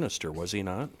was a minister, was he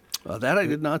not? That I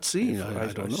did not see. I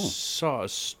don't know. I saw a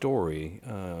story.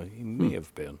 He may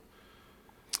have been.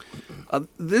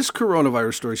 This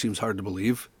coronavirus story seems hard to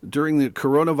believe. During the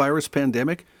coronavirus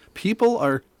pandemic, people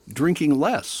are drinking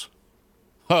less.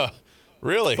 Huh.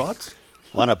 Really? Thoughts?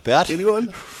 Want to bet?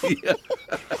 Anyone? Yeah.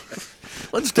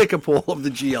 Let's take a poll of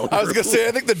the GL curve. I was going to say,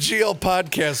 I think the GL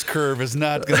podcast curve is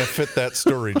not going to fit that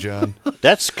story, John.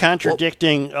 That's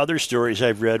contradicting other stories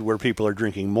I've read where people are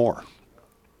drinking more.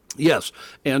 Yes,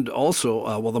 and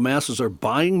also, while the masses are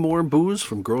buying more booze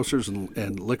from grocers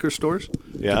and liquor stores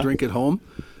to drink at home,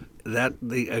 that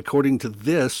according to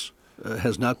this,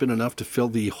 has not been enough to fill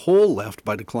the hole left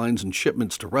by declines in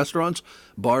shipments to restaurants,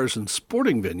 bars, and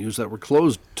sporting venues that were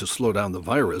closed to slow down the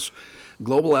virus.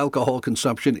 Global alcohol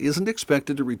consumption isn't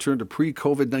expected to return to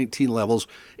pre-COVID-19 levels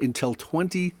until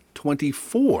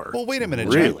 2024. Well, wait a minute,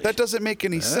 Really? John. That doesn't make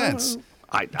any sense.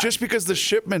 Just because the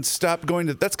shipments stopped going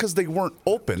to, that's because they weren't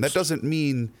open. That doesn't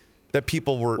mean that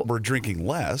people were drinking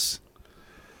less.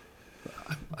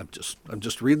 I'm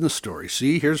just reading the story.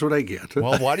 See, here's what I get.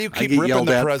 Well, why do you keep I get ripping yelled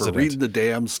the at president? for reading the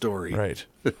damn story? Right.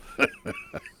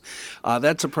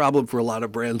 That's a problem for a lot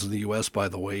of brands in the U.S., by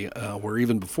the way, where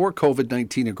even before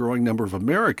COVID-19, a growing number of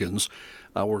Americans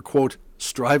were, quote,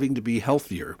 striving to be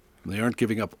healthier. They aren't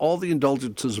giving up all the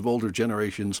indulgences of older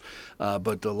generations,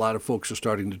 but a lot of folks are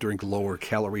starting to drink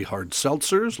lower-calorie hard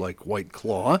seltzers like White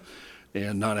Claw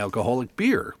and non-alcoholic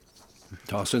beer.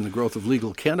 Toss in the growth of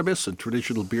legal cannabis, and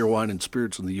traditional beer, wine, and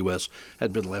spirits in the U.S.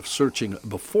 had been left searching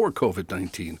before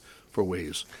COVID-19 for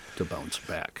ways to bounce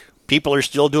back. People are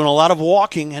still doing a lot of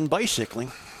walking and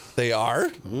bicycling. They are?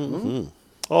 Mm-hmm.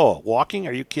 Oh, walking?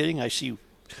 Are you kidding? I see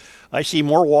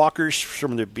more walkers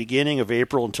from the beginning of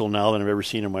April until now than I've ever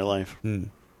seen in my life.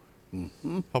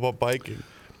 Mm-hmm. How about biking?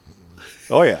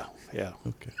 Oh, yeah.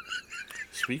 Okay.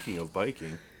 Speaking of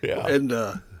biking. Yeah. And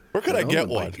where could I get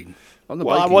one? Biking.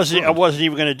 Well, I wasn't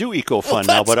even going to do EcoFun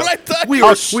now, but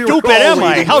how stupid am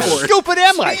I? How stupid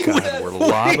am I? God, we're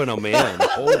lobbing them in.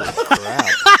 Holy crap.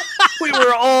 We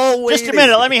were all waiting. Just a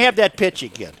minute. Let me have that pitch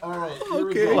again. All right.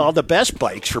 Okay. Well, the best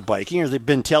bikes for biking are the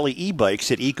Bentelli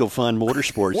e-bikes at EcoFun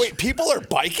Motorsports. Wait, people are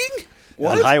biking?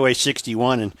 On Highway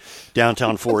 61 in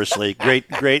downtown Forest Lake. Great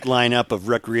lineup of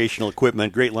recreational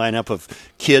equipment, great lineup of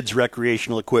kids'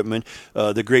 recreational equipment,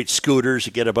 the great scooters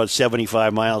that get about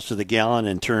 75 miles to the gallon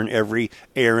and turn every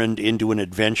errand into an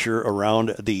adventure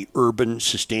around the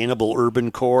sustainable urban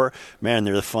core. Man,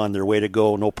 they're fun. They're way to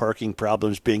go. No parking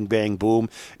problems, bing, bang, boom.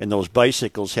 And those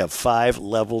bicycles have 5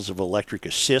 levels of electric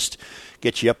assist.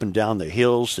 Get you up and down the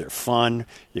hills. They're fun.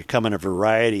 They come in a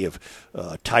variety of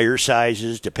tire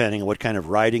sizes, depending on what kind of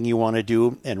riding you want to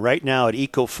do. And right now at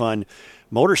EcoFun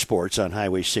Motorsports on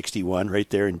Highway 61, right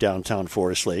there in downtown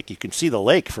Forest Lake, you can see the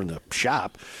lake from the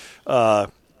shop.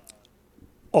 All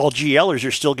GLers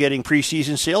are still getting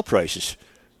preseason sale prices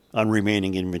on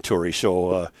remaining inventory.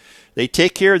 So they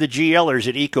take care of the GLers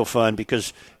at EcoFun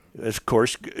because, of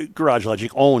course, Garage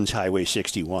Logic owns Highway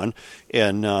 61,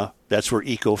 and that's where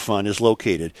EcoFun is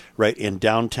located, right in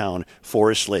downtown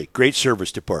Forest Lake. Great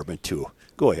service department, too.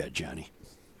 Go ahead, Johnny.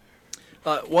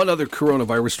 One other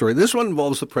coronavirus story. This one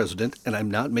involves the president, and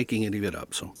I'm not making any of it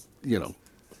up. So,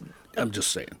 I'm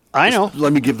just saying. I know.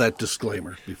 Let me give that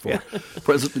disclaimer before. Yeah.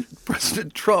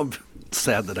 President Trump,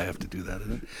 sad that I have to do that,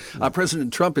 isn't it?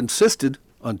 President Trump insisted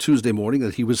on Tuesday morning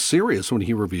that he was serious when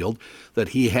he revealed that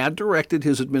he had directed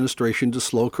his administration to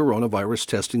slow coronavirus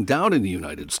testing down in the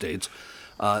United States.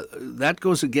 That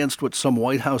goes against what some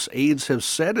White House aides have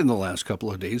said in the last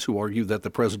couple of days, who argue that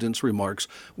the president's remarks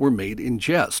were made in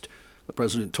jest. The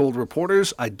president told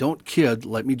reporters, "I don't kid.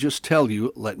 Let me just tell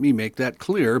you, let me make that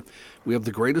clear. We have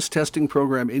the greatest testing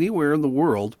program anywhere in the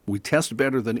world. We test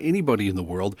better than anybody in the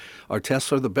world. Our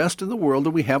tests are the best in the world,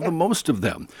 and we have the most of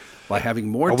them. By having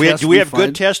more tests, do we have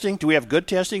good testing? Do we have good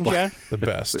testing, John? The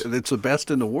best. It's the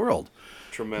best in the world.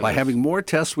 Tremendous. By having more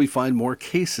tests, we find more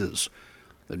cases.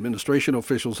 Administration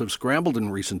officials have scrambled in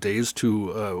recent days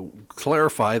to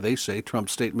clarify, they say,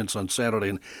 Trump's statements on Saturday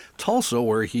in Tulsa,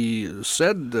 where he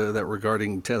said that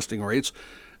regarding testing rates,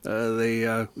 they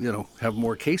have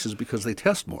more cases because they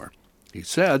test more. He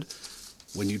said,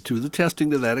 when you do the testing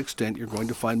to that extent, you're going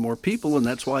to find more people, and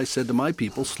that's why I said to my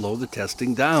people, slow the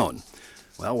testing down.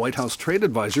 Well, White House trade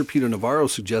advisor Peter Navarro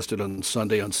suggested on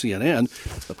Sunday on CNN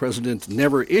the president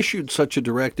never issued such a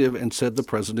directive and said the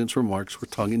president's remarks were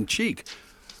tongue-in-cheek.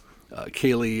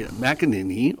 Kayleigh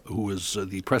McEnany, who is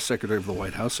the press secretary of the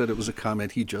White House, said it was a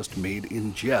comment he just made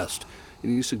in jest.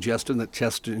 Any suggestion that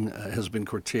testing has been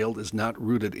curtailed is not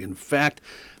rooted in fact.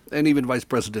 And even Vice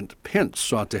President Pence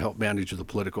sought to help manage the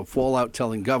political fallout,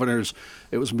 telling governors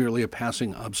it was merely a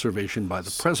passing observation by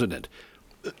the president.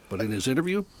 But in his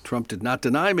interview, Trump did not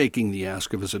deny making the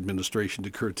ask of his administration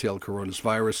to curtail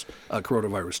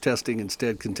coronavirus testing,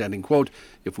 instead contending, quote,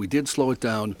 if we did slow it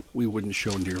down, we wouldn't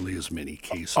show nearly as many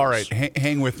cases. All right,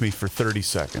 hang with me for 30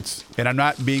 seconds. And I'm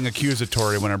not being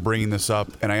accusatory when I'm bringing this up,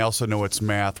 and I also know it's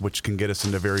math, which can get us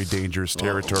into very dangerous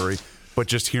territory, but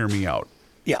just hear me out.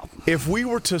 Yeah. If we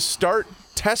were to start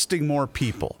testing more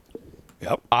people,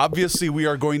 obviously we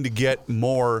are going to get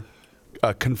more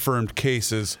confirmed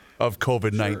cases of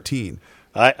COVID-19.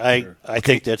 I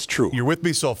think that's true. You're with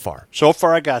me so far? So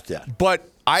far, I got that. But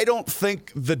I don't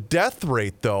think the death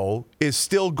rate, though, is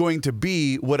still going to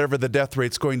be whatever the death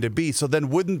rate's going to be. So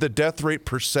then wouldn't the death rate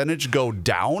percentage go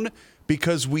down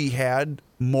because we had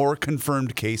more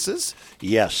confirmed cases?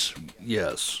 Yes.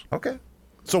 Yes. Okay.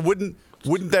 So wouldn't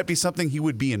that be something he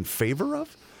would be in favor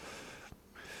of?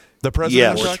 The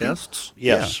president? More tests?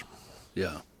 Yes.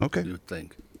 Yeah. Okay. You would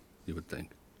think.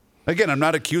 Again, I'm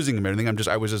not accusing him of anything.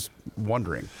 I was just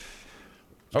wondering.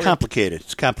 It's complicated.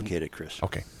 It's complicated, Chris.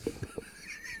 Okay.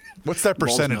 What's that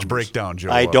percentage breakdown,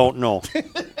 Joe? I don't know.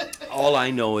 All I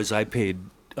know is I paid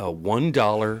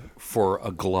 $1 for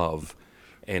a glove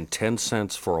and 10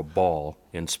 cents for a ball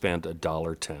and spent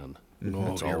 $1.10.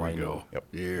 That's all I know. Yep.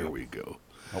 Here we go.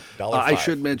 I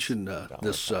should mention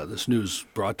this news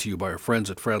brought to you by our friends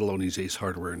at Fratelloni's Ace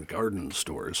Hardware and Garden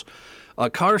Stores. A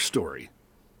car story.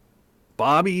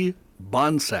 Bobby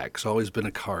Bonsak's always been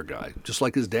a car guy, just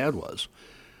like his dad was.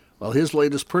 Well, his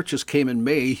latest purchase came in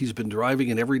May. He's been driving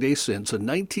it every day since, a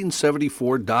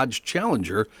 1974 Dodge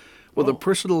Challenger with a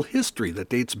personal history that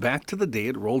dates back to the day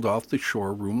it rolled off the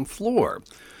showroom floor.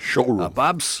 Showroom.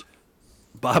 Bob's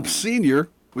Bob Sr.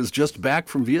 was just back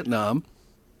from Vietnam,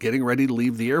 getting ready to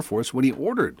leave the Air Force when he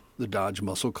ordered the Dodge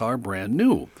muscle car brand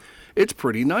new. It's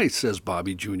pretty nice, says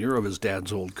Bobby Jr. of his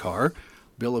dad's old car.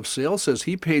 Bill of sale says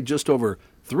he paid just over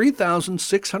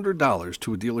 $3,600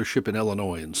 to a dealership in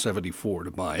Illinois in '74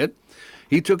 to buy it.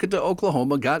 He took it to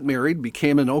Oklahoma, got married,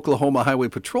 became an Oklahoma Highway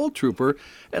Patrol trooper,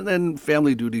 and then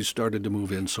family duties started to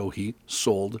move in, so he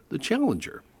sold the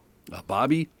Challenger.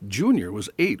 Bobby Jr. was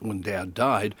 8 when Dad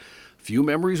died. Few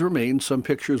memories remain, some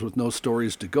pictures with no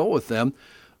stories to go with them.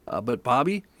 But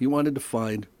Bobby, he wanted to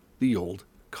find the old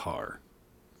car.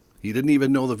 He didn't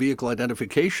even know the vehicle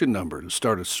identification number to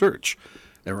start a search.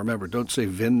 And remember, don't say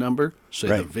VIN number, say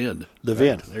the VIN. The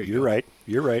VIN. There you're right.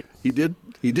 You're right. He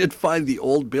did find the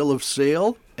old bill of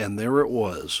sale, and there it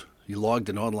was. He logged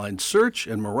an online search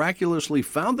and miraculously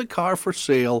found the car for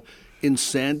sale in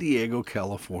San Diego,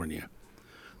 California.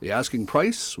 The asking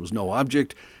price was no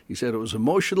object. He said it was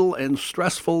emotional and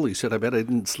stressful. He said, I bet I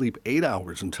didn't sleep 8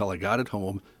 hours until I got it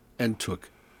home and took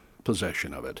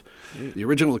possession of it. The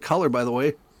original color, by the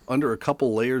way, under a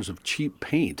couple layers of cheap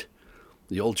paint.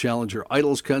 The old Challenger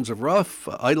idles kind of rough,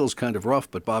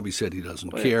 but Bobby said he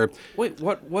doesn't care. Wait,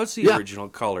 what was the original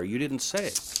color? You didn't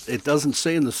say. It doesn't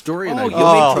say in the story. Oh, you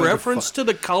make reference to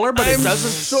the color, but it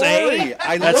doesn't say?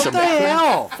 What the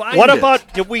hell? What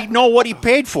about, did we know what he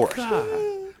paid for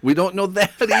it? We don't know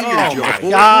that either, Joe.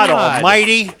 God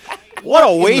almighty. What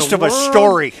a waste of a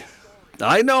story.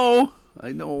 I know.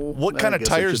 What kind of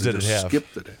tires did it have?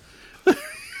 Skipped it.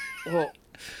 Well,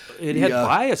 it had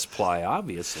bias ply,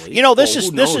 obviously. You know, this is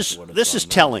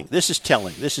telling. This is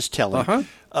telling.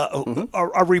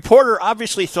 A reporter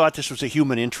obviously thought this was a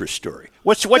human interest story.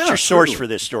 What's your source for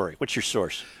this story? What's your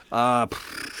source?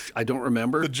 I don't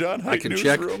remember. The John Heidt I can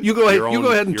check. newsroom? You go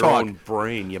ahead and talk. Your own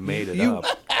brain, you made it up.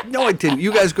 No, I didn't.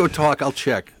 You guys go talk. I'll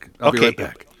check. I'll be right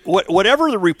back. Whatever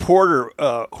the reporter,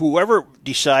 whoever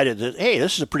decided that, hey,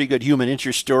 this is a pretty good human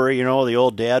interest story. You know, the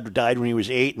old dad died when he was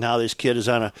 8. Now this kid is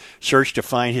on a search to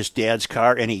find his dad's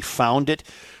car, and he found it.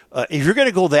 If you're going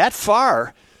to go that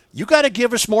far, you got to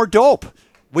give us more dope.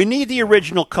 We need the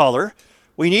original color.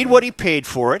 We need what he paid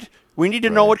for it. We need to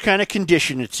know what kind of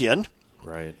condition it's in.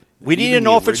 Right. We need to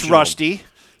know if it's rusty.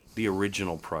 The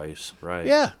original price, right?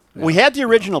 Yeah. We had the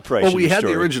original price. Oh, we had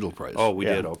the original price. Oh, we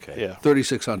did. Okay. Yeah.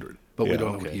 $3,600, but we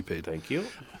don't know what he paid. Thank you.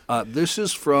 This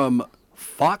is from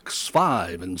Fox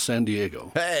 5 in San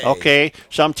Diego. Hey. Okay,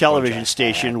 some television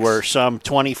station where some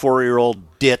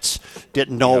 24-year-old ditz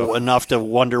didn't know enough to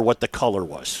wonder what the color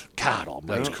was. God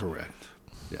almighty. That's correct.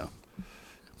 Yeah.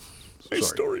 Nice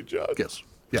story, John. I guess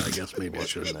maybe I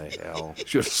should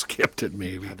have skipped it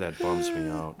maybe. That bums me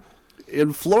out.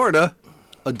 In Florida,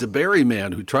 a DeBerry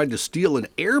man who tried to steal an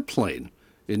airplane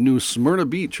in New Smyrna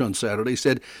Beach on Saturday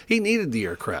said he needed the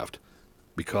aircraft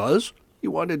because he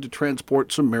wanted to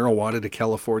transport some marijuana to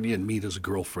California and meet his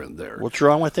girlfriend there. What's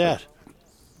wrong with that?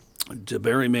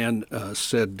 DeBerry man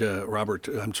said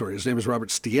his name is Robert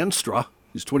Stienstra.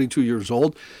 He's 22 years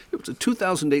old. It was a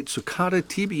 2008 Sukata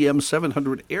TBM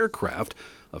 700 aircraft,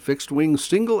 a fixed-wing,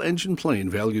 single-engine plane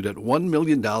valued at $1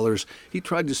 million. He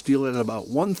tried to steal it at about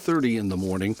 1:30 in the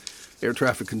morning. Air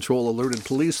traffic control alerted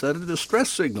police that a distress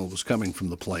signal was coming from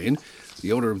the plane.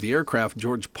 The owner of the aircraft,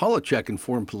 George Polachek,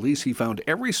 informed police he found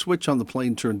every switch on the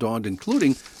plane turned on,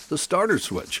 including the starter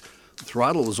switch. The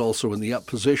throttle was also in the up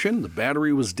position. The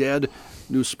battery was dead.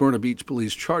 New Smyrna Beach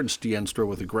police charged Stienstra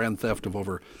with a grand theft of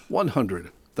over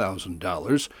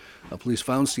 $100,000. Police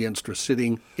found Stienstra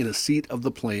sitting in a seat of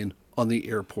the plane on the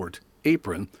airport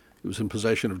apron. He was in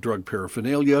possession of drug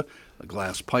paraphernalia, a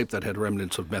glass pipe that had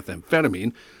remnants of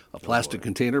methamphetamine, a plastic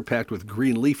container packed with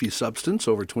green leafy substance,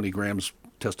 over 20 grams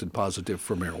tested positive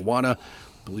for marijuana.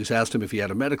 Police asked him if he had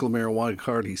a medical marijuana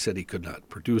card. He said he could not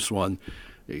produce one.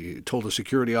 He told a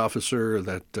security officer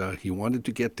that he wanted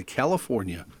to get to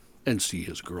California and see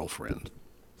his girlfriend.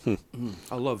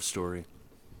 A love story.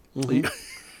 Mm-hmm.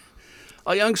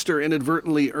 A youngster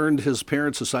inadvertently earned his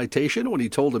parents a citation when he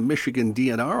told a Michigan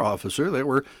DNR officer there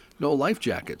were no life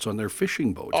jackets on their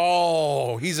fishing boat.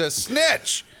 Oh, he's a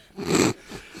snitch.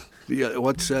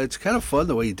 It's kind of fun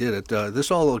the way he did it.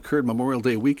 This all occurred Memorial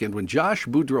Day weekend when Josh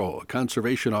Boudreau, a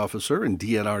conservation officer in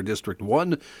DNR District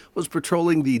 1, was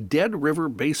patrolling the Dead River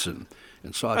Basin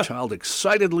and saw a child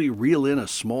excitedly reel in a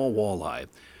small walleye.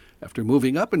 After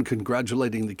moving up and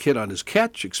congratulating the kid on his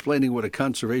catch, explaining what a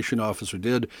conservation officer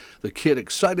did, the kid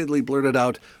excitedly blurted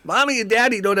out, "Mommy and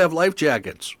Daddy don't have life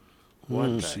jackets."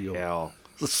 What the hell?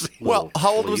 Well,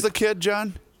 how old was the kid,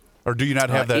 John? Or do you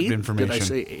not have that 8? information? Did I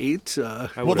say 8?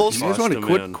 Well, those you guys want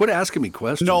to quit asking me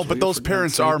questions. No, but those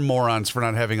parents are morons for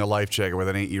not having a life jacket with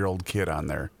an 8-year-old kid on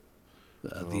there.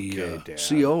 The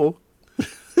CO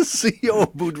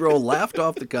CEO Boudreaux laughed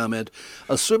off the comment,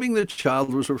 assuming the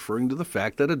child was referring to the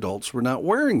fact that adults were not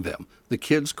wearing them. The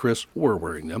kids, Chris, were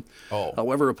wearing them.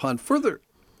 However, upon further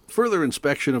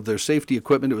inspection of their safety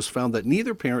equipment, it was found that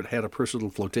neither parent had a personal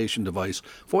flotation device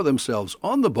for themselves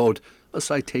on the boat. A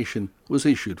citation was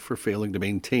issued for failing to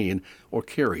maintain or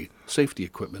carry safety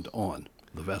equipment on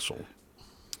the vessel.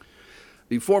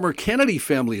 The former Kennedy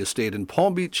family estate in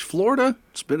Palm Beach, Florida,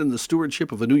 it's been in the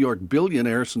stewardship of a New York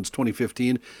billionaire since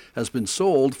 2015, has been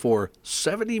sold for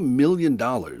 $70 million in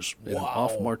an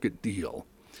off-market deal.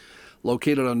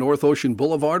 Located on North Ocean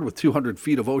Boulevard with 200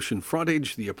 feet of ocean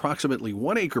frontage, the approximately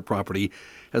 1-acre property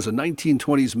has a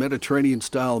 1920s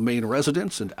Mediterranean-style main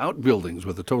residence and outbuildings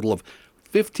with a total of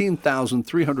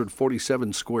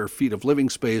 15,347 square feet of living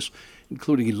space,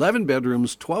 including 11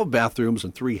 bedrooms, 12 bathrooms,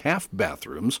 and 3 half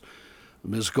bathrooms.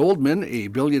 Ms. Goldman, a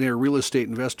billionaire real estate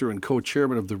investor and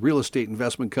co-chairman of the real estate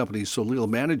investment company Solil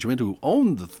Management, who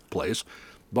owned the place,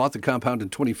 bought the compound in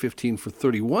 2015 for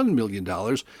 $31 million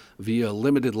via a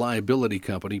limited liability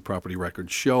company, property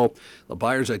records show. The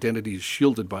buyer's identity is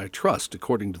shielded by a trust,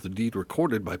 according to the deed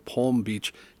recorded by Palm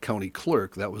Beach County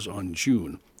Clerk. That was on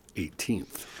June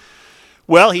 18th.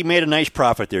 Well, he made a nice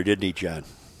profit there, didn't he, John?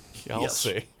 I'll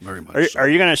say. Very much. Are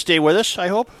you going to stay with us, I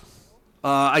hope?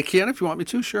 I can if you want me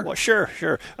to, sure. Well, sure.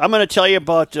 I'm going to tell you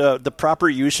about the proper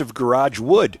use of garage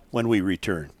wood when we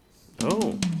return.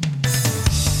 Oh.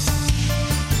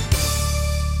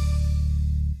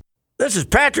 This is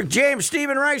Patrick James,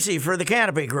 Stephen Ricey for the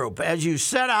Canopy Group. As you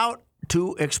set out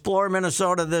to explore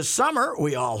Minnesota this summer,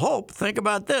 we all hope, think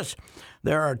about this.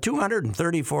 There are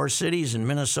 234 cities in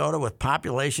Minnesota with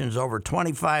populations over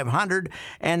 2,500,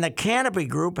 and the Canopy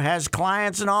Group has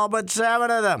clients in all but 7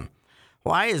 of them.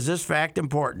 Why is this fact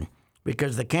important?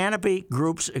 Because the Canopy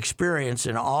Group's experience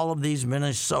in all of these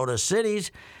Minnesota cities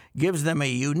gives them a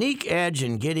unique edge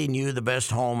in getting you the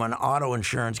best home and auto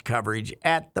insurance coverage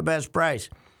at the best price.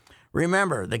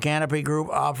 Remember, the Canopy Group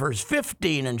offers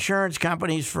 15 insurance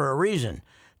companies for a reason,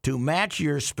 to match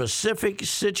your specific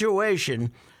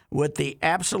situation with the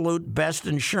absolute best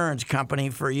insurance company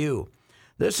for you.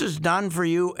 This is done for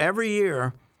you every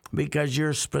year because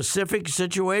your specific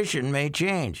situation may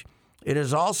change. It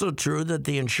is also true that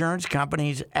the insurance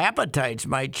company's appetites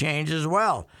might change as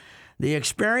well. The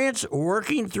experience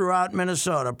working throughout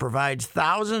Minnesota provides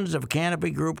thousands of Canopy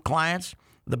Group clients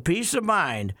the peace of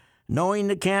mind knowing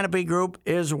the Canopy Group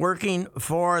is working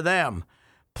for them.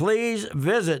 Please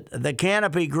visit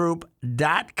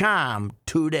thecanopygroup.com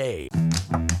today.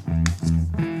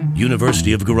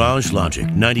 University of Garage Logic,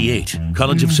 98.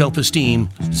 College of Self-Esteem,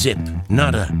 zip,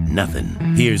 nada, nothing.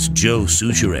 Here's Joe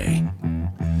Souchere.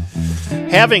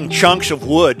 Having chunks of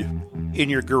wood in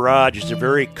your garage is a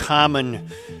very common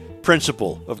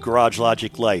principle of Garage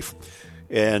Logic life.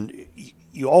 And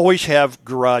you always have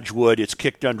garage wood. It's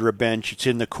kicked under a bench. It's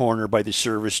in the corner by the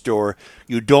service door.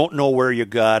 You don't know where you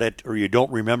got it, or you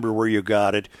don't remember where you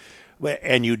got it.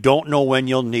 And you don't know when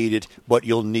you'll need it, but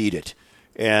you'll need it.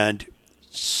 And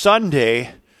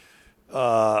Sunday,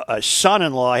 a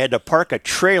son-in-law had to park a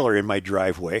trailer in my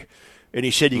driveway. And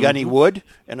he said, "You got any wood?"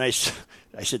 And I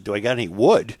said, "Do I got any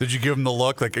wood?" Did you give him the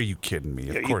look? Like, are you kidding me?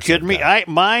 Of course. You kidding me?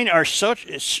 Mine are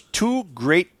it's 2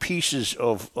 great pieces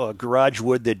of garage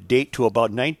wood that date to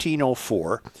about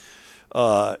 1904.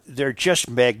 They're just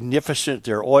magnificent.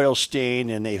 They're oil stained,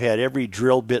 and they've had every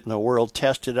drill bit in the world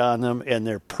tested on them, and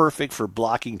they're perfect for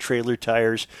blocking trailer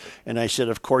tires. And I said,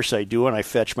 "Of course I do." And I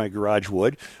fetched my garage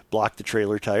wood, blocked the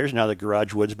trailer tires. Now the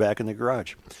garage wood's back in the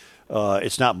garage.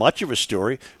 It's not much of a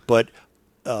story, but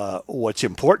what's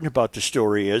important about the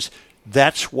story is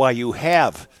that's why you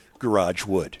have garage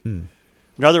wood. In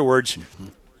other words,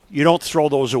 you don't throw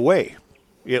those away.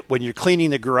 When you're cleaning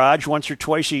the garage once or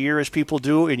twice a year, as people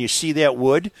do, and you see that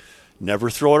wood, never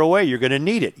throw it away. You're going to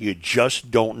need it. You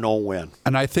just don't know when.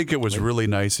 And I think it was really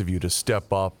nice of you to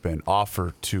step up and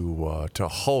offer to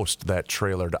host that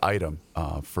trailered item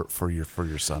for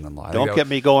your son-in-law. Don't get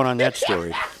me going on that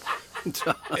story.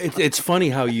 It's funny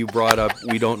how you brought up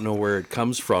we don't know where it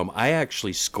comes from. I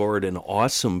actually scored an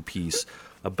awesome piece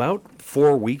about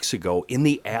 4 weeks ago in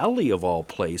the alley of all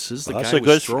places. The guy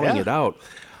was throwing it out.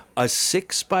 A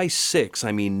 6x6,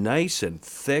 I mean nice and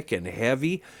thick and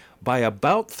heavy, by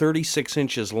about 36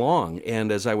 inches long.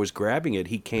 And as I was grabbing it,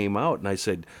 he came out and I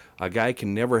said, "A guy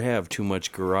can never have too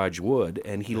much garage wood."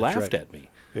 And he laughed at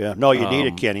me. Yeah, no, you need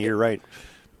it, Kenny. You're right.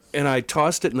 And I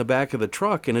tossed it in the back of the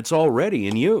truck, and it's already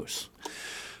in use.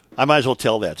 I might as well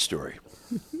tell that story.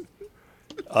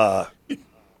 Yeah.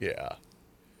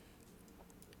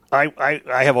 I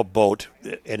have a boat,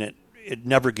 and it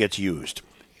never gets used.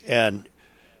 And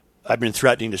I've been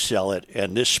threatening to sell it,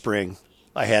 and this spring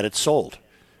I had it sold.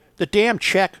 The damn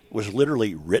check was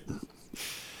literally written.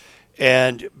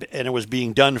 And it was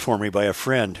being done for me by a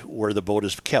friend where the boat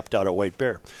is kept out at White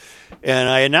Bear. And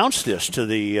I announced this to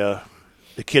the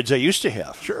kids I used to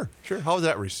have. Sure. How was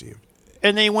that received?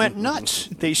 And they went nuts.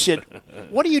 They said,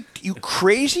 "What are you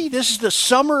crazy? This is the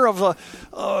summer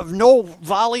of no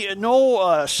volley,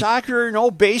 no soccer,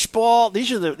 no baseball.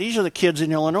 These are the kids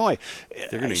in Illinois.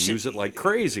 They're going to use it like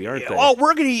crazy, aren't they? Oh,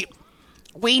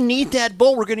 we need that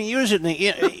boat. We're going to use it." And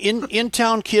the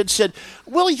in-town kids said,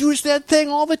 "We'll use that thing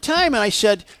all the time." And I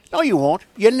said, "No, you won't.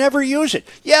 You never use it."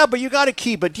 "Yeah, but you got to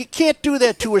keep it. You can't do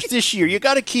that to us this year. You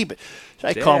got to keep it." So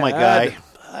I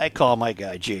call my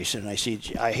guy, Jason, and I say,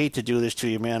 "I hate to do this to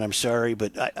you, man. I'm sorry,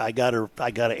 but I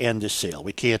gotta end this sale.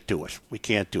 We can't do it. We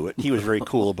can't do it." He was very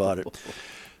cool about it.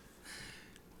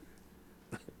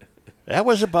 That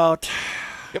was about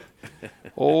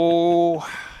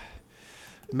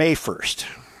May 1st.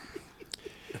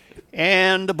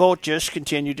 And the boat just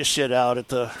continued to sit out at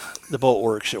the boat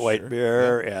works at White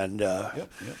Bear, and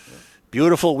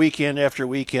beautiful weekend after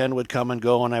weekend would come and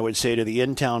go, and I would say to the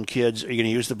in-town kids, "Are you going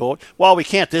to use the boat?" "Well, we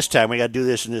can't this time. We got to do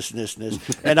this and this and this and this."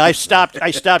 And I stopped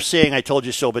saying "I told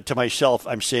you so," but to myself,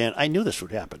 I'm saying, I knew this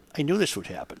would happen.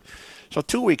 So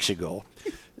 2 weeks ago,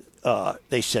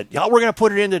 they said, "Yeah, we're going to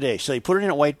put it in today." So they put it in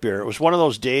at White Bear. It was one of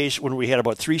those days when we had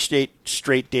about 3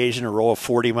 straight days in a row of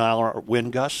 40-mile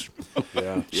wind gusts.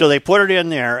 Yeah. So they put it in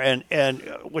there, and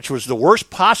which was the worst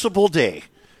possible day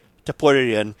to put it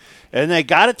in, and they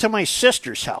got it to my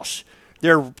sister's house.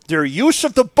 Their use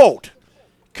of the boat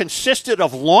consisted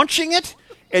of launching it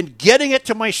and getting it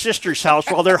to my sister's house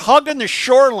while they're hugging the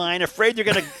shoreline, afraid they're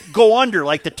going to go under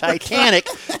like the Titanic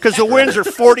because the winds are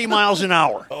 40 miles an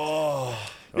hour.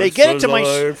 They get it to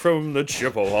my from the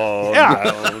Chippewa.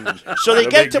 Yeah. So they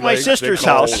get it to my sister's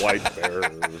house.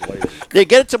 They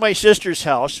get it to my sister's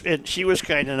house, and she was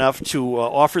kind enough to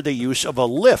offer the use of a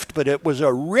lift, but it was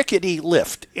a rickety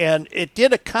lift, and it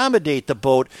did accommodate the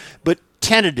boat, but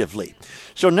tentatively.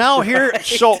 So now here,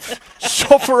 so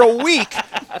for a week,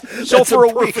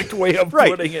 perfect way of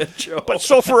putting it, Joe. But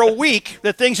so for a week,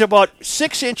 the thing's about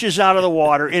 6 inches out of the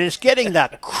water, and it's getting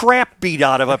the crap beat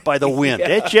out of it by the wind.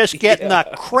 It's just getting the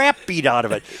crap beat out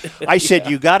of it. I said,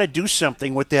 "You got to do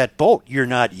something with that boat. You're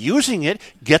not using it.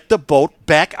 Get the boat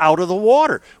back out of the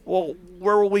water." "Well,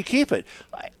 where will we keep it?"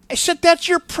 I said, "That's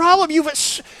your problem.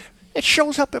 It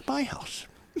shows up at my house.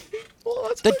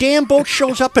 The damn boat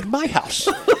shows up at my house."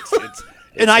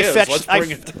 And I fetched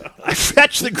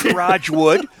the garage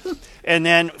wood, and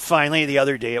then finally the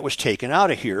other day it was taken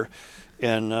out of here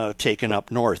and taken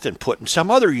up north and put in some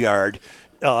other yard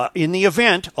in the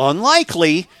event,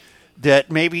 unlikely, that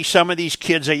maybe some of these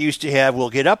kids I used to have will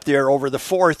get up there over the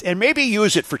 4th and maybe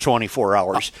use it for 24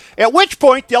 hours, at which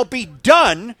point they'll be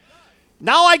done.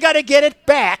 Now I got to get it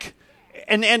back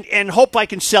and hope I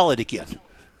can sell it again.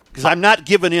 Because I'm not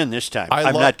giving in this time.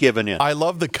 I'm not giving in. I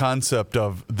love the concept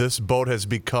of this boat has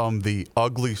become the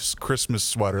ugly Christmas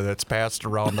sweater that's passed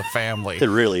around the family. It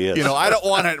really is. I don't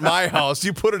want it at my house.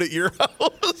 You put it at your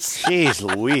house. Jeez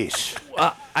Louise.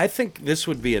 I think this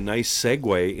would be a nice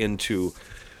segue into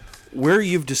where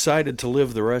you've decided to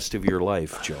live the rest of your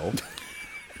life, Joe.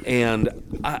 And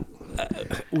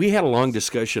we had a long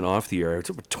discussion off the air. It's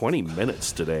about 20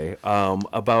 minutes today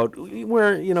about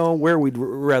where we'd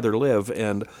rather live,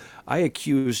 and I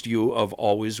accused you of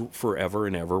always, forever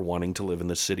and ever wanting to live in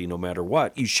the city no matter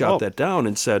what. You shot that down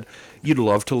and said you'd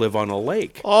love to live on a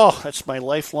lake. Oh, that's my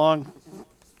lifelong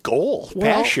goal,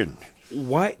 passion.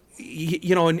 Why?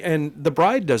 And the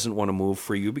bride doesn't want to move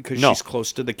for you because she's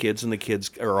close to the kids and the kids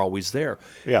are always there.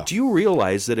 Yeah. Do you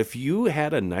realize that if you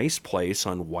had a nice place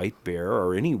on White Bear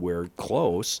or anywhere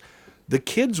close, the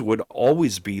kids would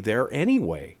always be there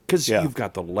anyway? Because you've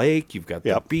got the lake, you've got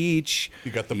the beach,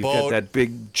 you got the you've boat, got that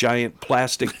big giant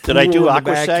plastic pool Did I do in the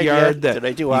Aquaside backyard. yet? Did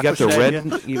I do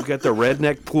Aquaside You've got the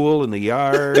redneck pool in the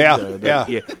yard.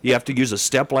 You have to use a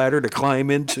stepladder to climb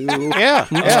into.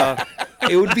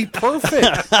 It would be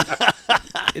perfect.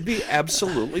 It'd be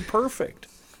absolutely perfect.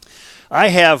 I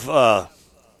have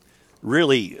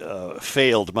really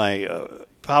failed. My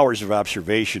powers of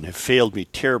observation have failed me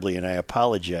terribly, and I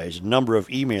apologize. A number of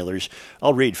emailers.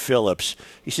 I'll read Phillips.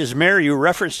 He says, "Mayor, you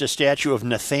referenced a statue of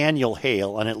Nathaniel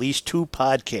Hale on at least 2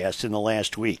 podcasts in the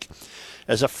last week.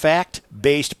 As a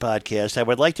fact-based podcast, I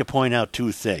would like to point out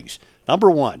 2 things.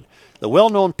 Number 1, the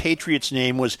well-known Patriot's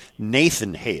name was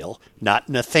Nathan Hale, not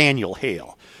Nathaniel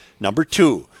Hale. Number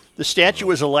 2, the statue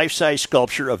is a life-size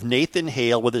sculpture of Nathan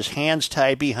Hale with his hands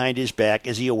tied behind his back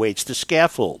as he awaits the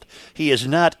scaffold. He is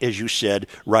not, as you said,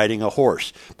 riding a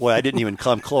horse." Boy, I didn't even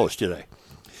come close, did I?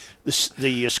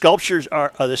 The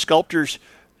sculptors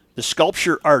The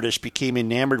sculpture artist became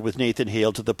enamored with Nathan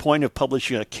Hale to the point of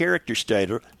publishing a character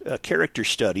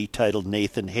study titled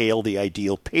Nathan Hale, the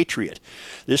Ideal Patriot.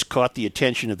 This caught the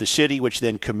attention of the city, which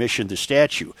then commissioned the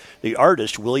statue. The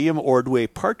artist, William Ordway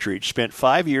Partridge, spent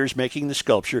 5 years making the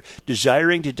sculpture,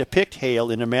 desiring to depict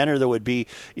Hale in a manner that would be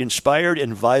inspired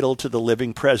and vital to the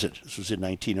living present. This was in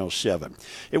 1907.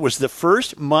 It was the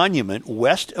first monument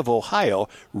west of Ohio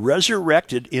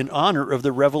resurrected in honor of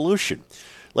the Revolution.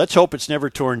 Let's hope it's never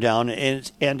torn down and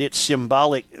its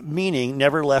symbolic meaning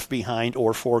never left behind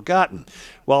or forgotten.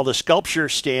 While the sculpture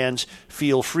stands,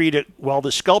 feel free to go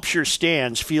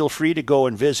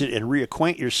and visit and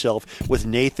reacquaint yourself with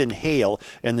Nathan Hale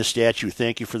and the statue.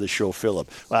 Thank you for the show, Philip.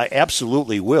 I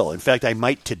absolutely will. In fact, I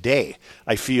might today.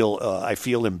 I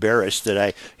feel embarrassed that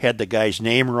I had the guy's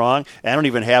name wrong. I don't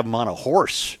even have him on a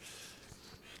horse.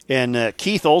 And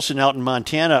Keith Olson out in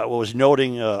Montana was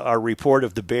noting our report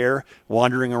of the bear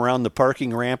wandering around the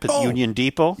parking ramp at Union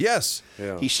Depot. Yes.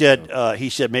 Yeah. He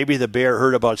said maybe the bear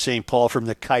heard about St. Paul from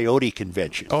the Coyote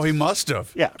Convention. Oh, he must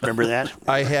have. Yeah, remember that?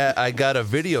 I got a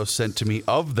video sent to me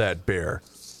of that bear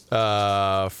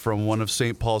from one of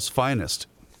St. Paul's finest.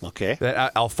 Okay.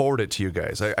 I'll forward it to you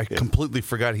guys. I completely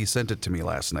forgot he sent it to me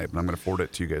last night, but I'm going to forward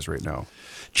it to you guys right now.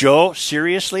 Joe,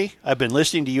 seriously? I've been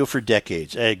listening to you for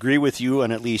decades. I agree with you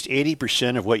on at least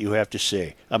 80% of what you have to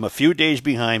say. I'm a few days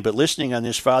behind, but listening on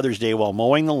this Father's Day while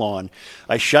mowing the lawn,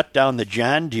 I shut down the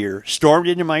John Deere, stormed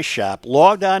into my shop,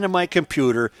 logged onto my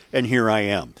computer, and here I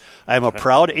am. I'm a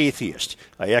proud atheist.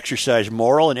 I exercise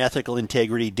moral and ethical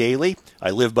integrity daily. I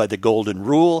live by the golden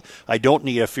rule. I don't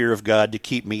need a fear of God to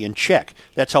keep me in check.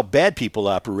 That's how bad people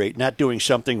operate, not doing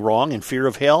something wrong in fear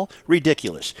of hell.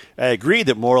 Ridiculous. I agree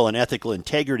that moral and ethical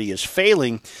integrity is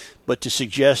failing, but to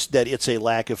suggest that it's a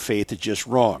lack of faith is just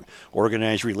wrong.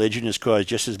 Organized religion has caused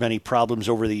just as many problems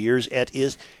over the years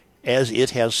as it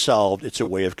has solved. It's a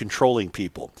way of controlling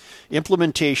people.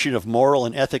 Implementation of moral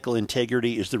and ethical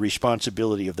integrity is the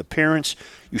responsibility of the parents.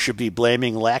 You should be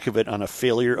blaming lack of it on a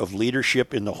failure of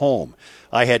leadership in the home.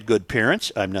 I had good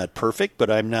parents. I'm not perfect,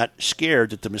 but I'm not scared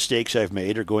that the mistakes I've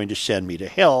made are going to send me to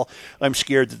hell. I'm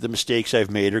scared that the mistakes I've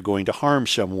made are going to harm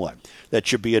someone. That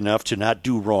should be enough to not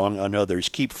do wrong on others.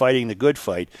 Keep fighting the good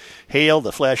fight. Hail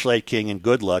the Flashlight King, and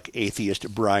good luck,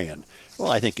 atheist Brian.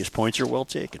 Well, I think his points are well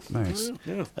taken. Nice.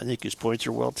 Yeah. I think his points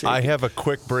are well taken. I have a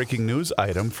quick breaking news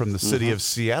item from the city of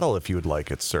Seattle, if you would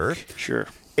like it, sir. Sure.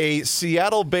 A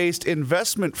Seattle-based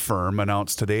investment firm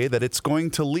announced today that it's going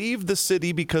to leave the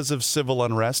city because of civil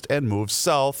unrest and move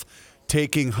south,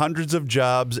 taking hundreds of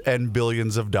jobs and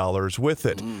billions of dollars with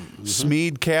it. Mm-hmm.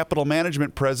 Smead Capital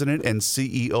Management President and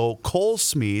CEO Cole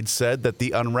Smead said that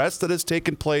the unrest that has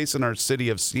taken place in our city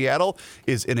of Seattle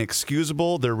is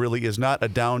inexcusable. There really is not a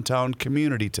downtown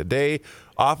community today.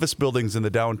 Office buildings in the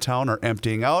downtown are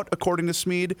emptying out, according to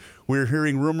Smead. We're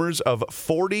hearing rumors of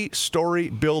 40-story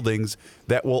buildings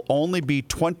that will only be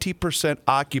 20%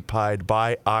 occupied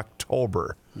by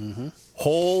October. Mm-hmm.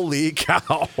 Holy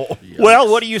cow.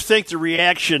 Well, what do you think the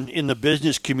reaction in the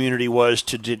business community was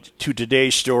to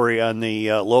today's story on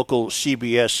the local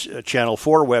CBS Channel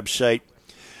 4 website?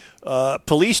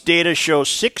 Police data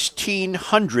shows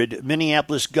 1,600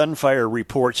 Minneapolis gunfire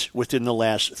reports within the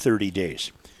last 30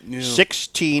 days. Yeah.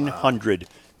 1,600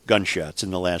 gunshots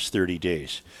in the last 30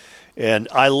 days. And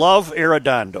I love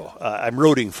Arredondo. I'm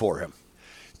rooting for him.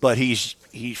 But he's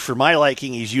for my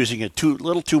liking, he's using a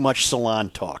little too much salon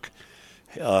talk.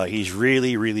 He's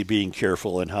really, really being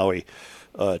careful in how he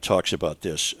talks about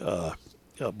this.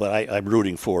 But I'm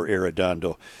rooting for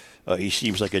Arredondo. He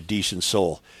seems like a decent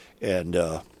soul. And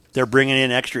they're bringing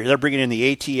in extra. They're bringing in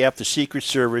the ATF, the Secret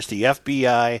Service, the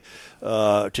FBI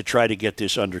to try to get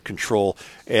this under control.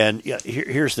 And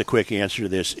here's the quick answer to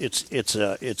this.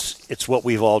 It's what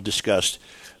we've all discussed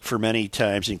for many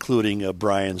times, including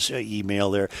Brian's email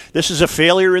there. This is a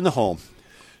failure in the home.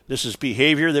 This is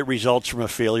behavior that results from a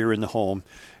failure in the home,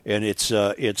 and it's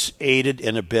aided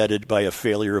and abetted by a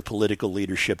failure of political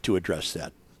leadership to address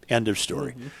that. End of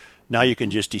story. Mm-hmm. Now you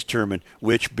can just determine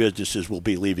which businesses will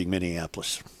be leaving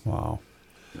Minneapolis. Wow.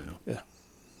 Yeah.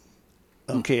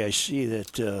 Okay, I see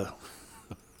that.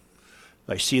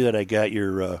 I got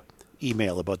your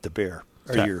email about the bear,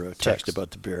 or your text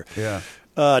about the bear. Yeah.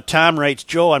 Tom writes,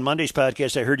 Joe, on Monday's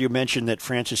podcast, I heard you mention that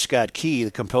Francis Scott Key,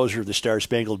 the composer of the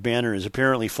Star-Spangled Banner, has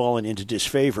apparently fallen into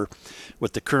disfavor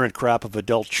with the current crop of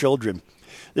adult children.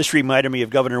 This reminded me of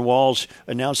Governor Walz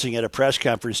announcing at a press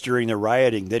conference during the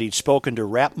rioting that he'd spoken to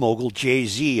rap mogul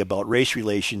Jay-Z about race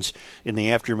relations in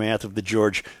the aftermath of the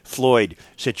George Floyd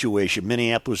situation.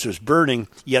 Minneapolis was burning,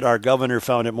 yet our governor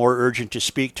found it more urgent to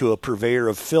speak to a purveyor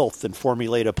of filth than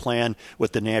formulate a plan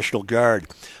with the National Guard.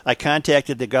 I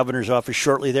contacted the governor's office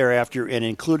shortly thereafter and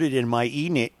included in my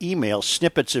email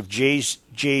snippets of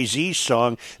Jay-Z's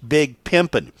song Big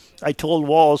Pimpin'. I told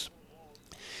Walz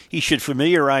he should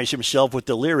familiarize himself with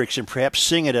the lyrics and perhaps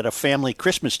sing it at a family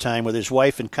Christmas time with his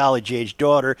wife and college-age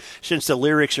daughter, since the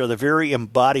lyrics are the very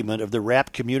embodiment of the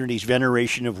rap community's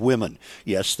veneration of women.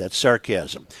 Yes, that's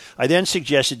sarcasm. I then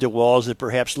suggested to Walz that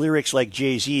perhaps lyrics like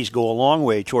Jay-Z's go a long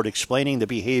way toward explaining the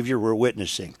behavior we're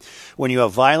witnessing. When you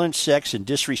have violence, sex, and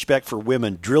disrespect for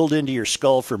women drilled into your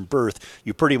skull from birth,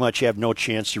 you pretty much have no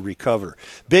chance to recover.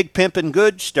 Big Pimpin'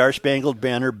 good, Star-Spangled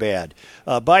Banner bad.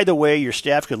 By the way, your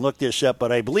staff can look this up,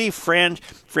 but I believe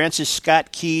Francis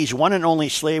Scott Key's one and only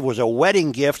slave was a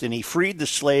wedding gift, and he freed the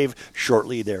slave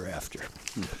shortly thereafter.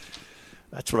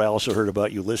 That's what I also heard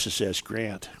about Ulysses S.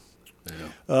 Grant.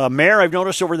 Yeah. Mayor, I've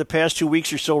noticed over the past 2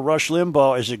 weeks or so, Rush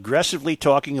Limbaugh is aggressively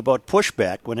talking about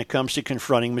pushback when it comes to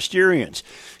confronting Mysterians.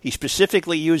 He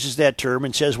specifically uses that term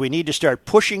and says we need to start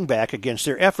pushing back against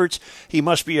their efforts. He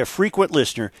must be a frequent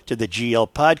listener to the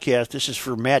GL podcast. This is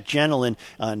for Matt Genelin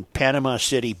on Panama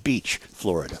City Beach,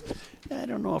 Florida. I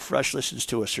don't know if Rush listens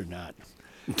to us or not.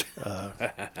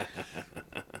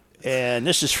 And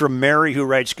this is from Mary, who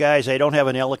writes, guys, I don't have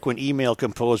an eloquent email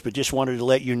composed, but just wanted to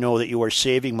let you know that you are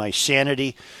saving my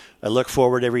sanity. I look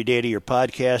forward every day to your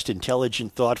podcast,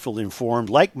 intelligent, thoughtful, informed,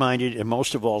 like-minded, and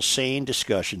most of all, sane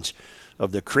discussions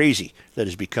of the crazy that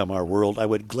has become our world. I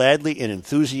would gladly and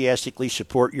enthusiastically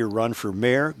support your run for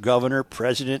mayor, governor,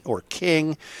 president, or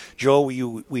king. Joe,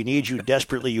 we need you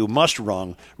desperately. You must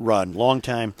run. Long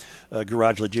time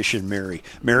Garage Logician Mary.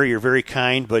 Mary, you're very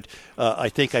kind, but I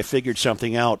think I figured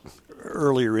something out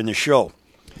earlier in the show,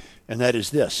 and that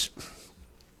is this.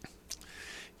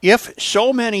 If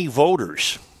so many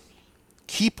voters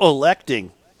keep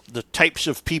electing the types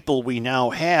of people we now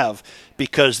have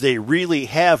because they really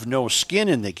have no skin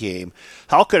in the game,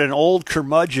 how could an old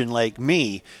curmudgeon like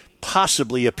me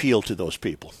possibly appeal to those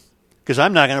people? Because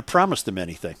I'm not going to promise them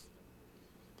anything.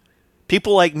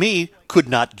 People like me could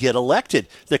not get elected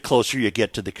the closer you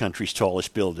get to the country's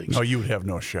tallest buildings. No, you would have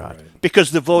no shot.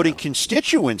 Because the voting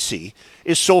constituency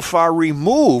is so far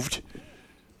removed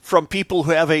from people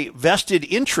who have a vested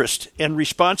interest and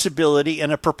responsibility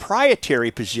and a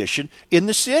proprietary position in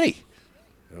the city.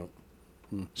 Yep.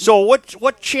 So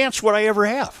what chance would I ever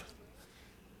have?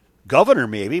 Governor,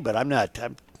 maybe, but I'm not.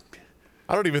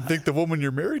 I don't even think the woman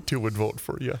you're married to would vote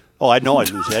for you. Oh, I know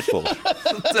I'd lose that vote.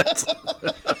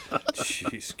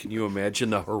 Jeez, can you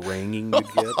imagine the haranguing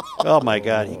you'd get? Oh my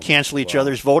God, you cancel each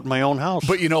other's vote in my own house.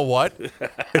 But you know what?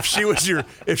 If she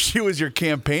was your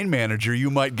campaign manager,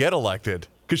 you might get elected.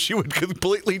 Because she would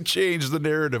completely change the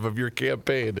narrative of your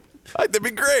campaign. That'd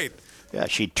be great. Yeah,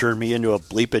 she'd turn me into a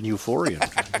bleeping euphorian.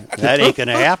 That ain't going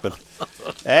to happen.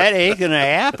 That ain't going to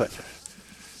happen.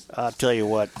 I'll tell you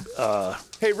what.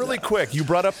 Hey, really quick, you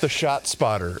brought up the shot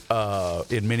spotter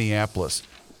in Minneapolis.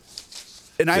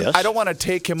 And Yes. I don't want to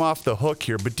take him off the hook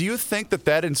here, but do you think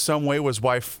that in some way was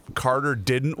why Carter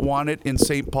didn't want it in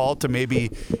St. Paul, to maybe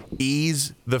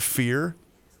ease the fear?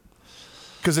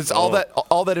 Because it's all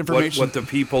that information. What the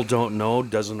people don't know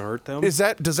doesn't hurt them. Does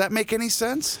that make any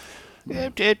sense?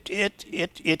 It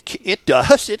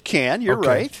does. It can. You're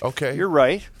right. Okay. You're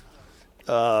right.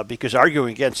 Because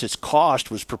arguing against its cost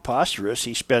was preposterous.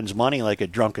 He spends money like a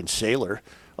drunken sailor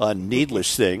on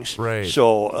needless things. Right.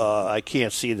 So I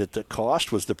can't see that the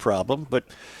cost was the problem. But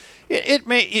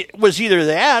it was either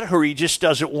that, or he just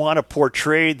doesn't want to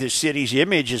portray the city's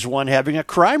image as one having a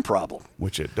crime problem.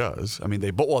 Which it does. I mean,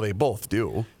 they both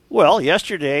do. Well,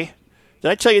 yesterday,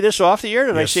 did I tell you this off the air? Or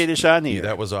did I say this on the air?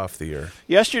 That was off the air.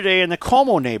 Yesterday in the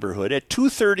Como neighborhood at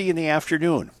 2:30 in the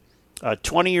afternoon, a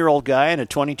 20-year-old guy and a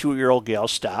 22-year-old gal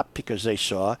stopped because they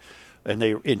saw and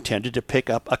they intended to pick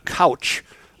up a couch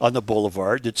on the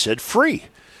boulevard that said free.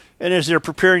 And as they're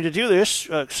preparing to do this,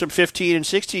 some 15 and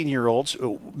 16-year-olds,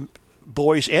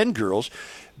 boys and girls,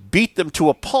 beat them to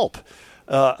a pulp.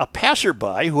 A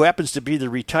passerby, who happens to be the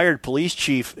retired police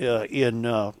chief in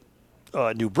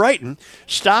New Brighton,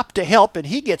 stopped to help, and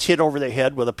he gets hit over the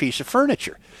head with a piece of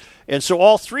furniture. And so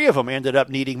all three of them ended up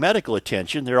needing medical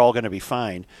attention. They're all going to be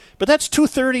fine. But that's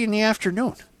 2:30 in the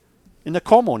afternoon in the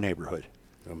Como neighborhood.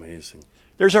 Amazing.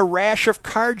 There's a rash of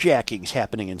carjackings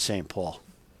happening in St. Paul.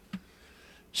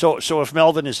 So if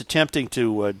Melvin is attempting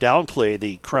to downplay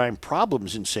the crime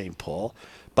problems in St. Paul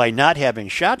by not having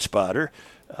ShotSpotter,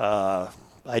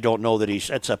 I don't know that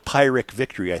that's a Pyrrhic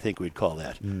victory, I think we'd call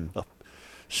that.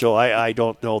 So I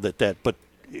don't know that, but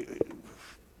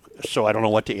so I don't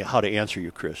know how to answer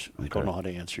you, Chris. I don't know how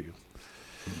to answer you.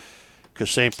 Because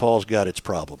St. Paul's got its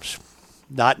problems.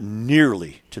 Not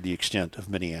nearly to the extent of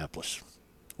Minneapolis,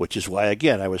 which is why,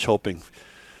 again, I was hoping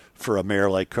for a mayor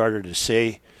like Carter to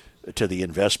say to the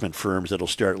investment firms that'll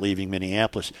start leaving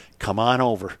Minneapolis, come on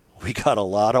over. We got a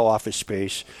lot of office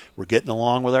space. We're getting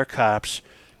along with our cops.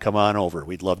 Come on over.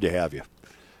 We'd love to have you.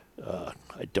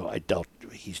 I doubt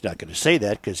he's not going to say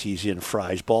that because he's in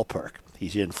Fry's ballpark.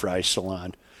 He's in Fry's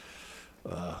salon.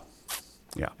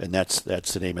 And that's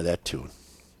the name of that tune.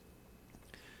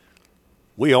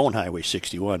 We own Highway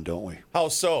 61, don't we? How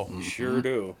so? Sure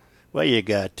do. Well, you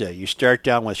got you start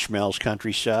down with Schmelz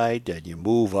Countryside, and you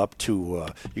move up to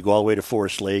you go all the way to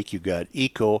Forest Lake. You got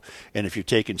Eco, and if you're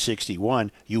taking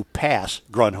 61, you pass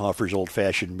Grunhofer's Old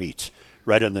Fashioned Meats.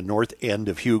 Right on the north end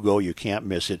of Hugo, you can't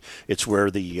miss it. It's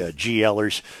where the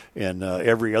GLers and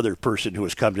every other person who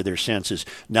has come to their senses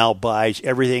now buys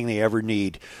everything they ever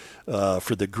need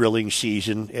for the grilling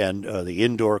season and the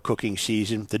indoor cooking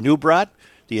season. The new brat,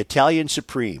 the Italian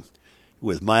Supreme,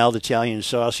 with mild Italian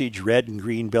sausage, red and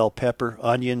green bell pepper,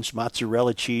 onions,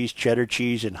 mozzarella cheese, cheddar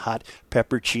cheese, and hot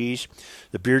pepper cheese.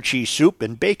 The beer cheese soup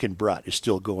and bacon brat is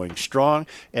still going strong,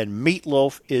 and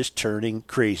meatloaf is turning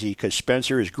crazy because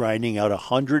Spencer is grinding out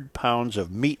 100 pounds of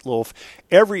meatloaf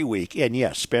every week. And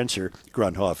yes, Spencer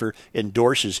Grunhofer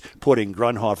endorses putting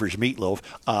Grunhofer's meatloaf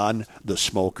on the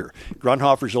smoker.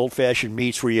 Grunhofer's old-fashioned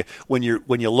meats, where when you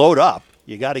load up,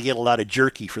 you got to get a lot of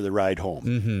jerky for the ride home.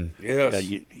 Mm-hmm. Yes.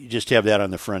 You just have that on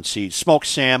the front seat. Smoked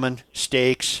salmon,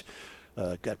 steaks.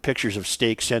 Got pictures of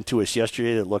steaks sent to us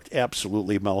yesterday that looked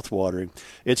absolutely mouth-watering.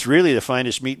 It's really the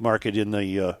finest meat market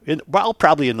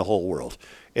probably in the whole world.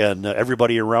 And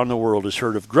everybody around the world has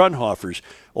heard of Grunhofer's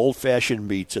old-fashioned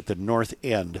meats at the north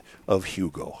end of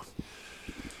Hugo.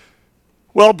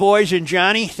 Well, boys and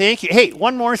Johnny, thank you. Hey,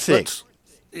 one more thing.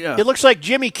 It looks like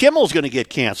Jimmy Kimmel's going to get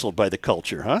canceled by the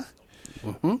culture, huh?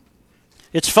 Mm-hmm.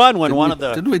 It's fun when one of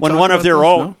their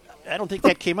own. No? I don't think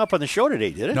that came up on the show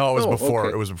today, did it? No, it was before.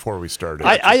 Okay. It was before we started.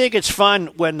 I think it's fun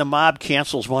when the mob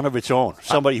cancels one of its own.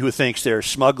 Somebody who thinks they're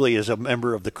smugly as a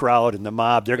member of the crowd and the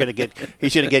mob, he's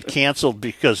going to get canceled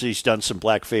because he's done some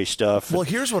blackface stuff. Well,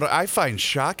 here's what I find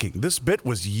shocking. This bit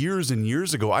was years and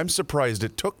years ago. I'm surprised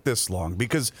it took this long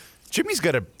because Jimmy's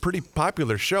got a pretty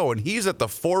popular show and he's at the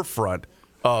forefront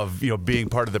of being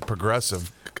part of the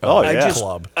progressive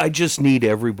club. I just need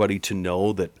everybody to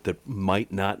know that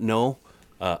might not know.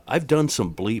 I've done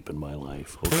some bleep in my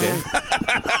life, okay?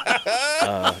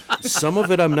 Some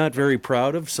of it I'm not very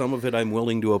proud of. Some of it I'm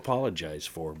willing to apologize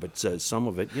for. But some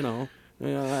of it,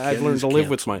 I've learned to live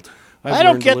with my. I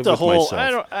don't get the whole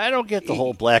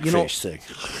blackface thing.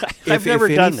 I've never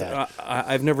done that.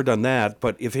 I've never done that.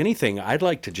 But if anything, I'd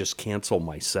like to just cancel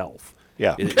myself.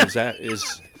 Yeah.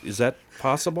 Is that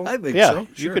possible? I think so.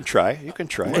 Sure. You can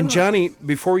try. And Johnny,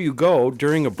 before you go,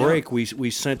 during a break, we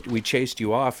chased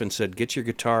you off and said, "Get your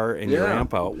guitar and your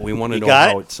amp out. We want to know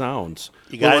how it sounds."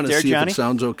 You got it there, see Johnny? If it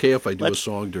sounds okay if I do a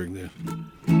song during the.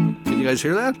 Can you guys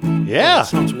hear that? Yeah, that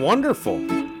sounds wonderful.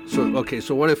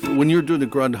 So what if when you're doing the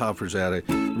Grunhofer's ad,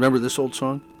 remember this old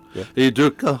song? Yeah. He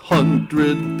took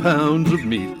 100 pounds of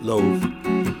meatloaf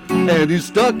and he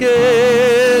stuck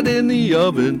it in the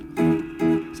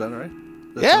oven. Is that all right?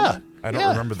 I don't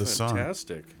remember the song.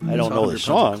 Fantastic. I don't know the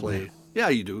song. Yeah,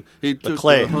 you do. He took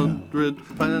clay.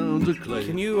 100 pounds of clay.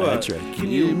 Can you? That's right.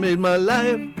 He made my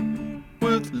life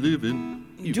worth living.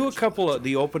 Do a couple of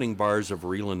the opening bars of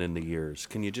Reelin' in the Years.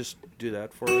 Can you just do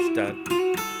that for us, Dad?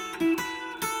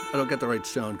 I don't get the right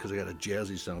sound because I got a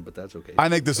jazzy sound, but that's okay. I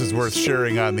think this is worth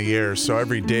sharing on the air. So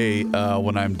every day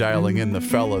when I'm dialing in the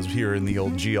fellas here in the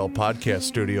old GL podcast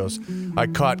studios, I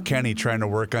caught Kenny trying to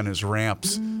work on his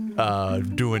ramps.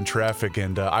 Doing traffic,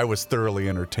 and I was thoroughly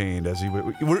entertained as he.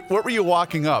 What were you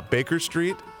walking up? Baker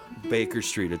Street? Baker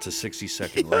Street. It's a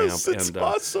 60-second ramp, and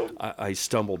awesome. I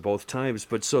stumbled both times.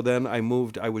 But so then I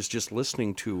moved. I was just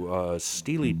listening to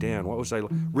Steely Dan. What was I?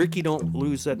 Ricky, don't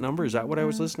lose that number. Is that what I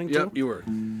was listening to? Yep, you were.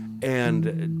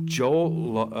 And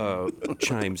Joe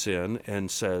chimes in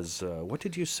and says, "What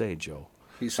did you say, Joe?"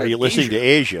 He said, "Are you listening to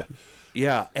Asia?"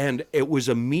 Yeah, and it was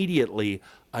immediately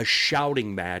a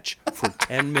shouting match for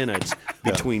 10 minutes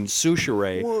between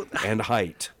Souchere and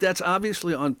Heidt. That's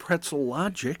obviously on pretzel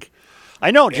logic.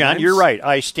 I know, John. You're right.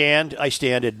 I stand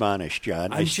admonished,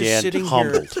 John. I'm I stand just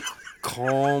humbled. Here,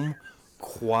 calm,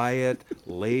 quiet,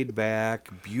 laid back,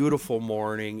 beautiful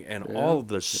morning, and all of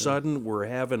a sudden we're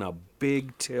having a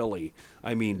big Tilly.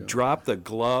 I mean, drop the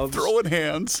gloves. Throwing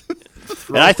hands.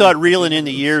 And I thought Reelin' in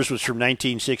the Years was from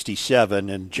 1967,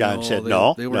 and John said,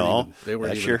 no, they weren't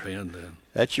even a band then.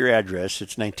 That's your address.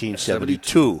 It's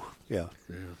 1972. Yeah.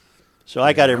 So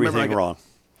I got everything wrong.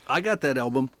 I got that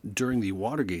album during the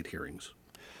Watergate hearings.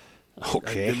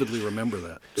 Okay. I vividly remember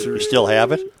that. You still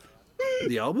have it?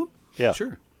 The album? Yeah.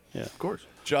 Sure. Yeah. Of course.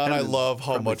 John, I love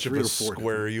how much of a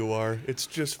square you are. It's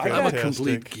just fantastic. I'm a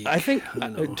complete geek. I think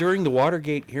during the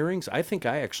Watergate hearings, I think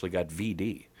I actually got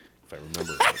VD, if I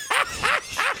remember right.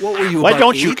 What were you? Why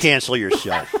don't you cancel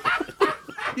yourself?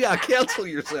 Yeah, cancel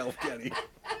yourself, Kenny.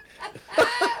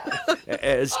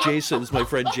 As my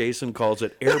friend Jason calls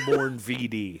it, airborne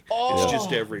VD. It's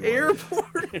just everywhere.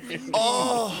 Airborne.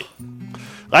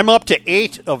 I'm up to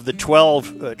 8 of the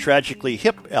 12 Tragically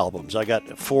Hip albums. I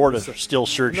got 4 to still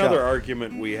search out. Another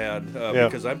argument we had,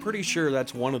 because I'm pretty sure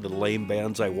that's one of the lame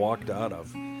bands I walked out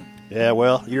of. Yeah,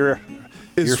 well, your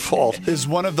fault. Is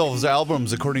one of those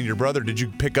albums, according to your brother, did you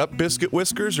pick up Biscuit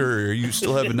Whiskers, or are you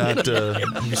still have not listened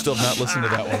to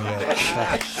that one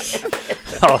yet?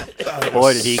 Oh,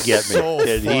 boy, did he get me. So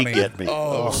did funny. he get me.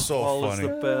 Oh, so Paul funny. is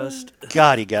the best.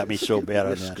 God, he got me so bad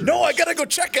on that. No, I got to go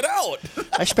check it out.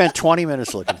 I spent 20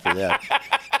 minutes looking for that.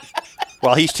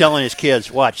 While he's telling his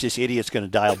kids, watch, this idiot's going to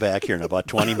dial back here in about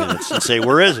 20 mininutes and say,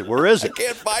 where is it? Where is it? I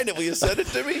can't find it. Will you send it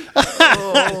to me?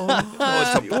 Oh,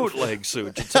 it's a bootleg,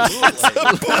 Suge. It's a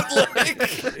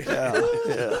bootleg.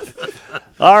 Yeah.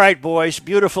 All right, boys.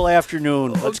 Beautiful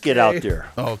afternoon. Let's get out there.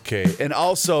 Okay. And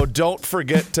also, don't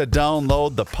forget to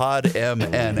download the Pod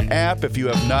MN app. If you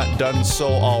have not done so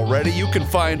already, you can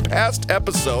find past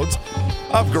episodes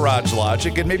of Garage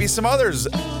Logic and maybe some others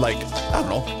like, I don't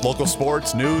know, local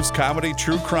sports, news, comedy,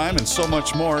 true crime, and so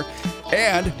much more.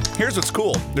 And here's what's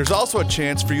cool. There's also a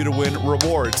chance for you to win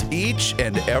rewards each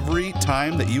and every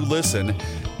time that you listen.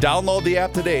 Download the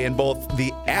app today in both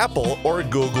the Apple or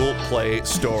Google Play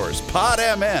stores. Pod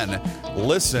MN.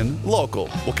 Listen local.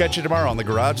 We'll catch you tomorrow on the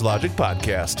Garage Logic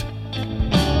Podcast.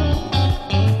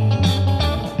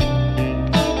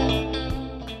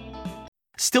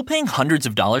 Still paying hundreds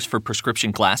of dollars for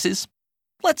prescription glasses?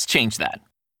 Let's change that.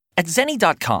 At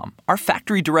Zenni.com, our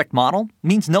factory direct model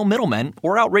means no middlemen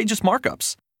or outrageous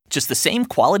markups. Just the same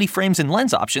quality frames and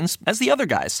lens options as the other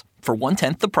guys for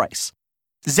 1/10 the price.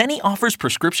 Zenni offers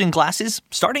prescription glasses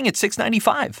starting at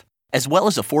 $6.95, as well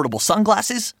as affordable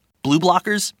sunglasses, blue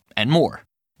blockers, and more.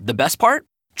 The best part?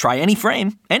 Try any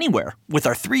frame, anywhere, with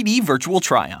our 3D virtual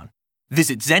try-on.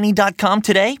 Visit Zenni.com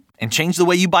today and change the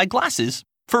way you buy glasses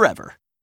forever.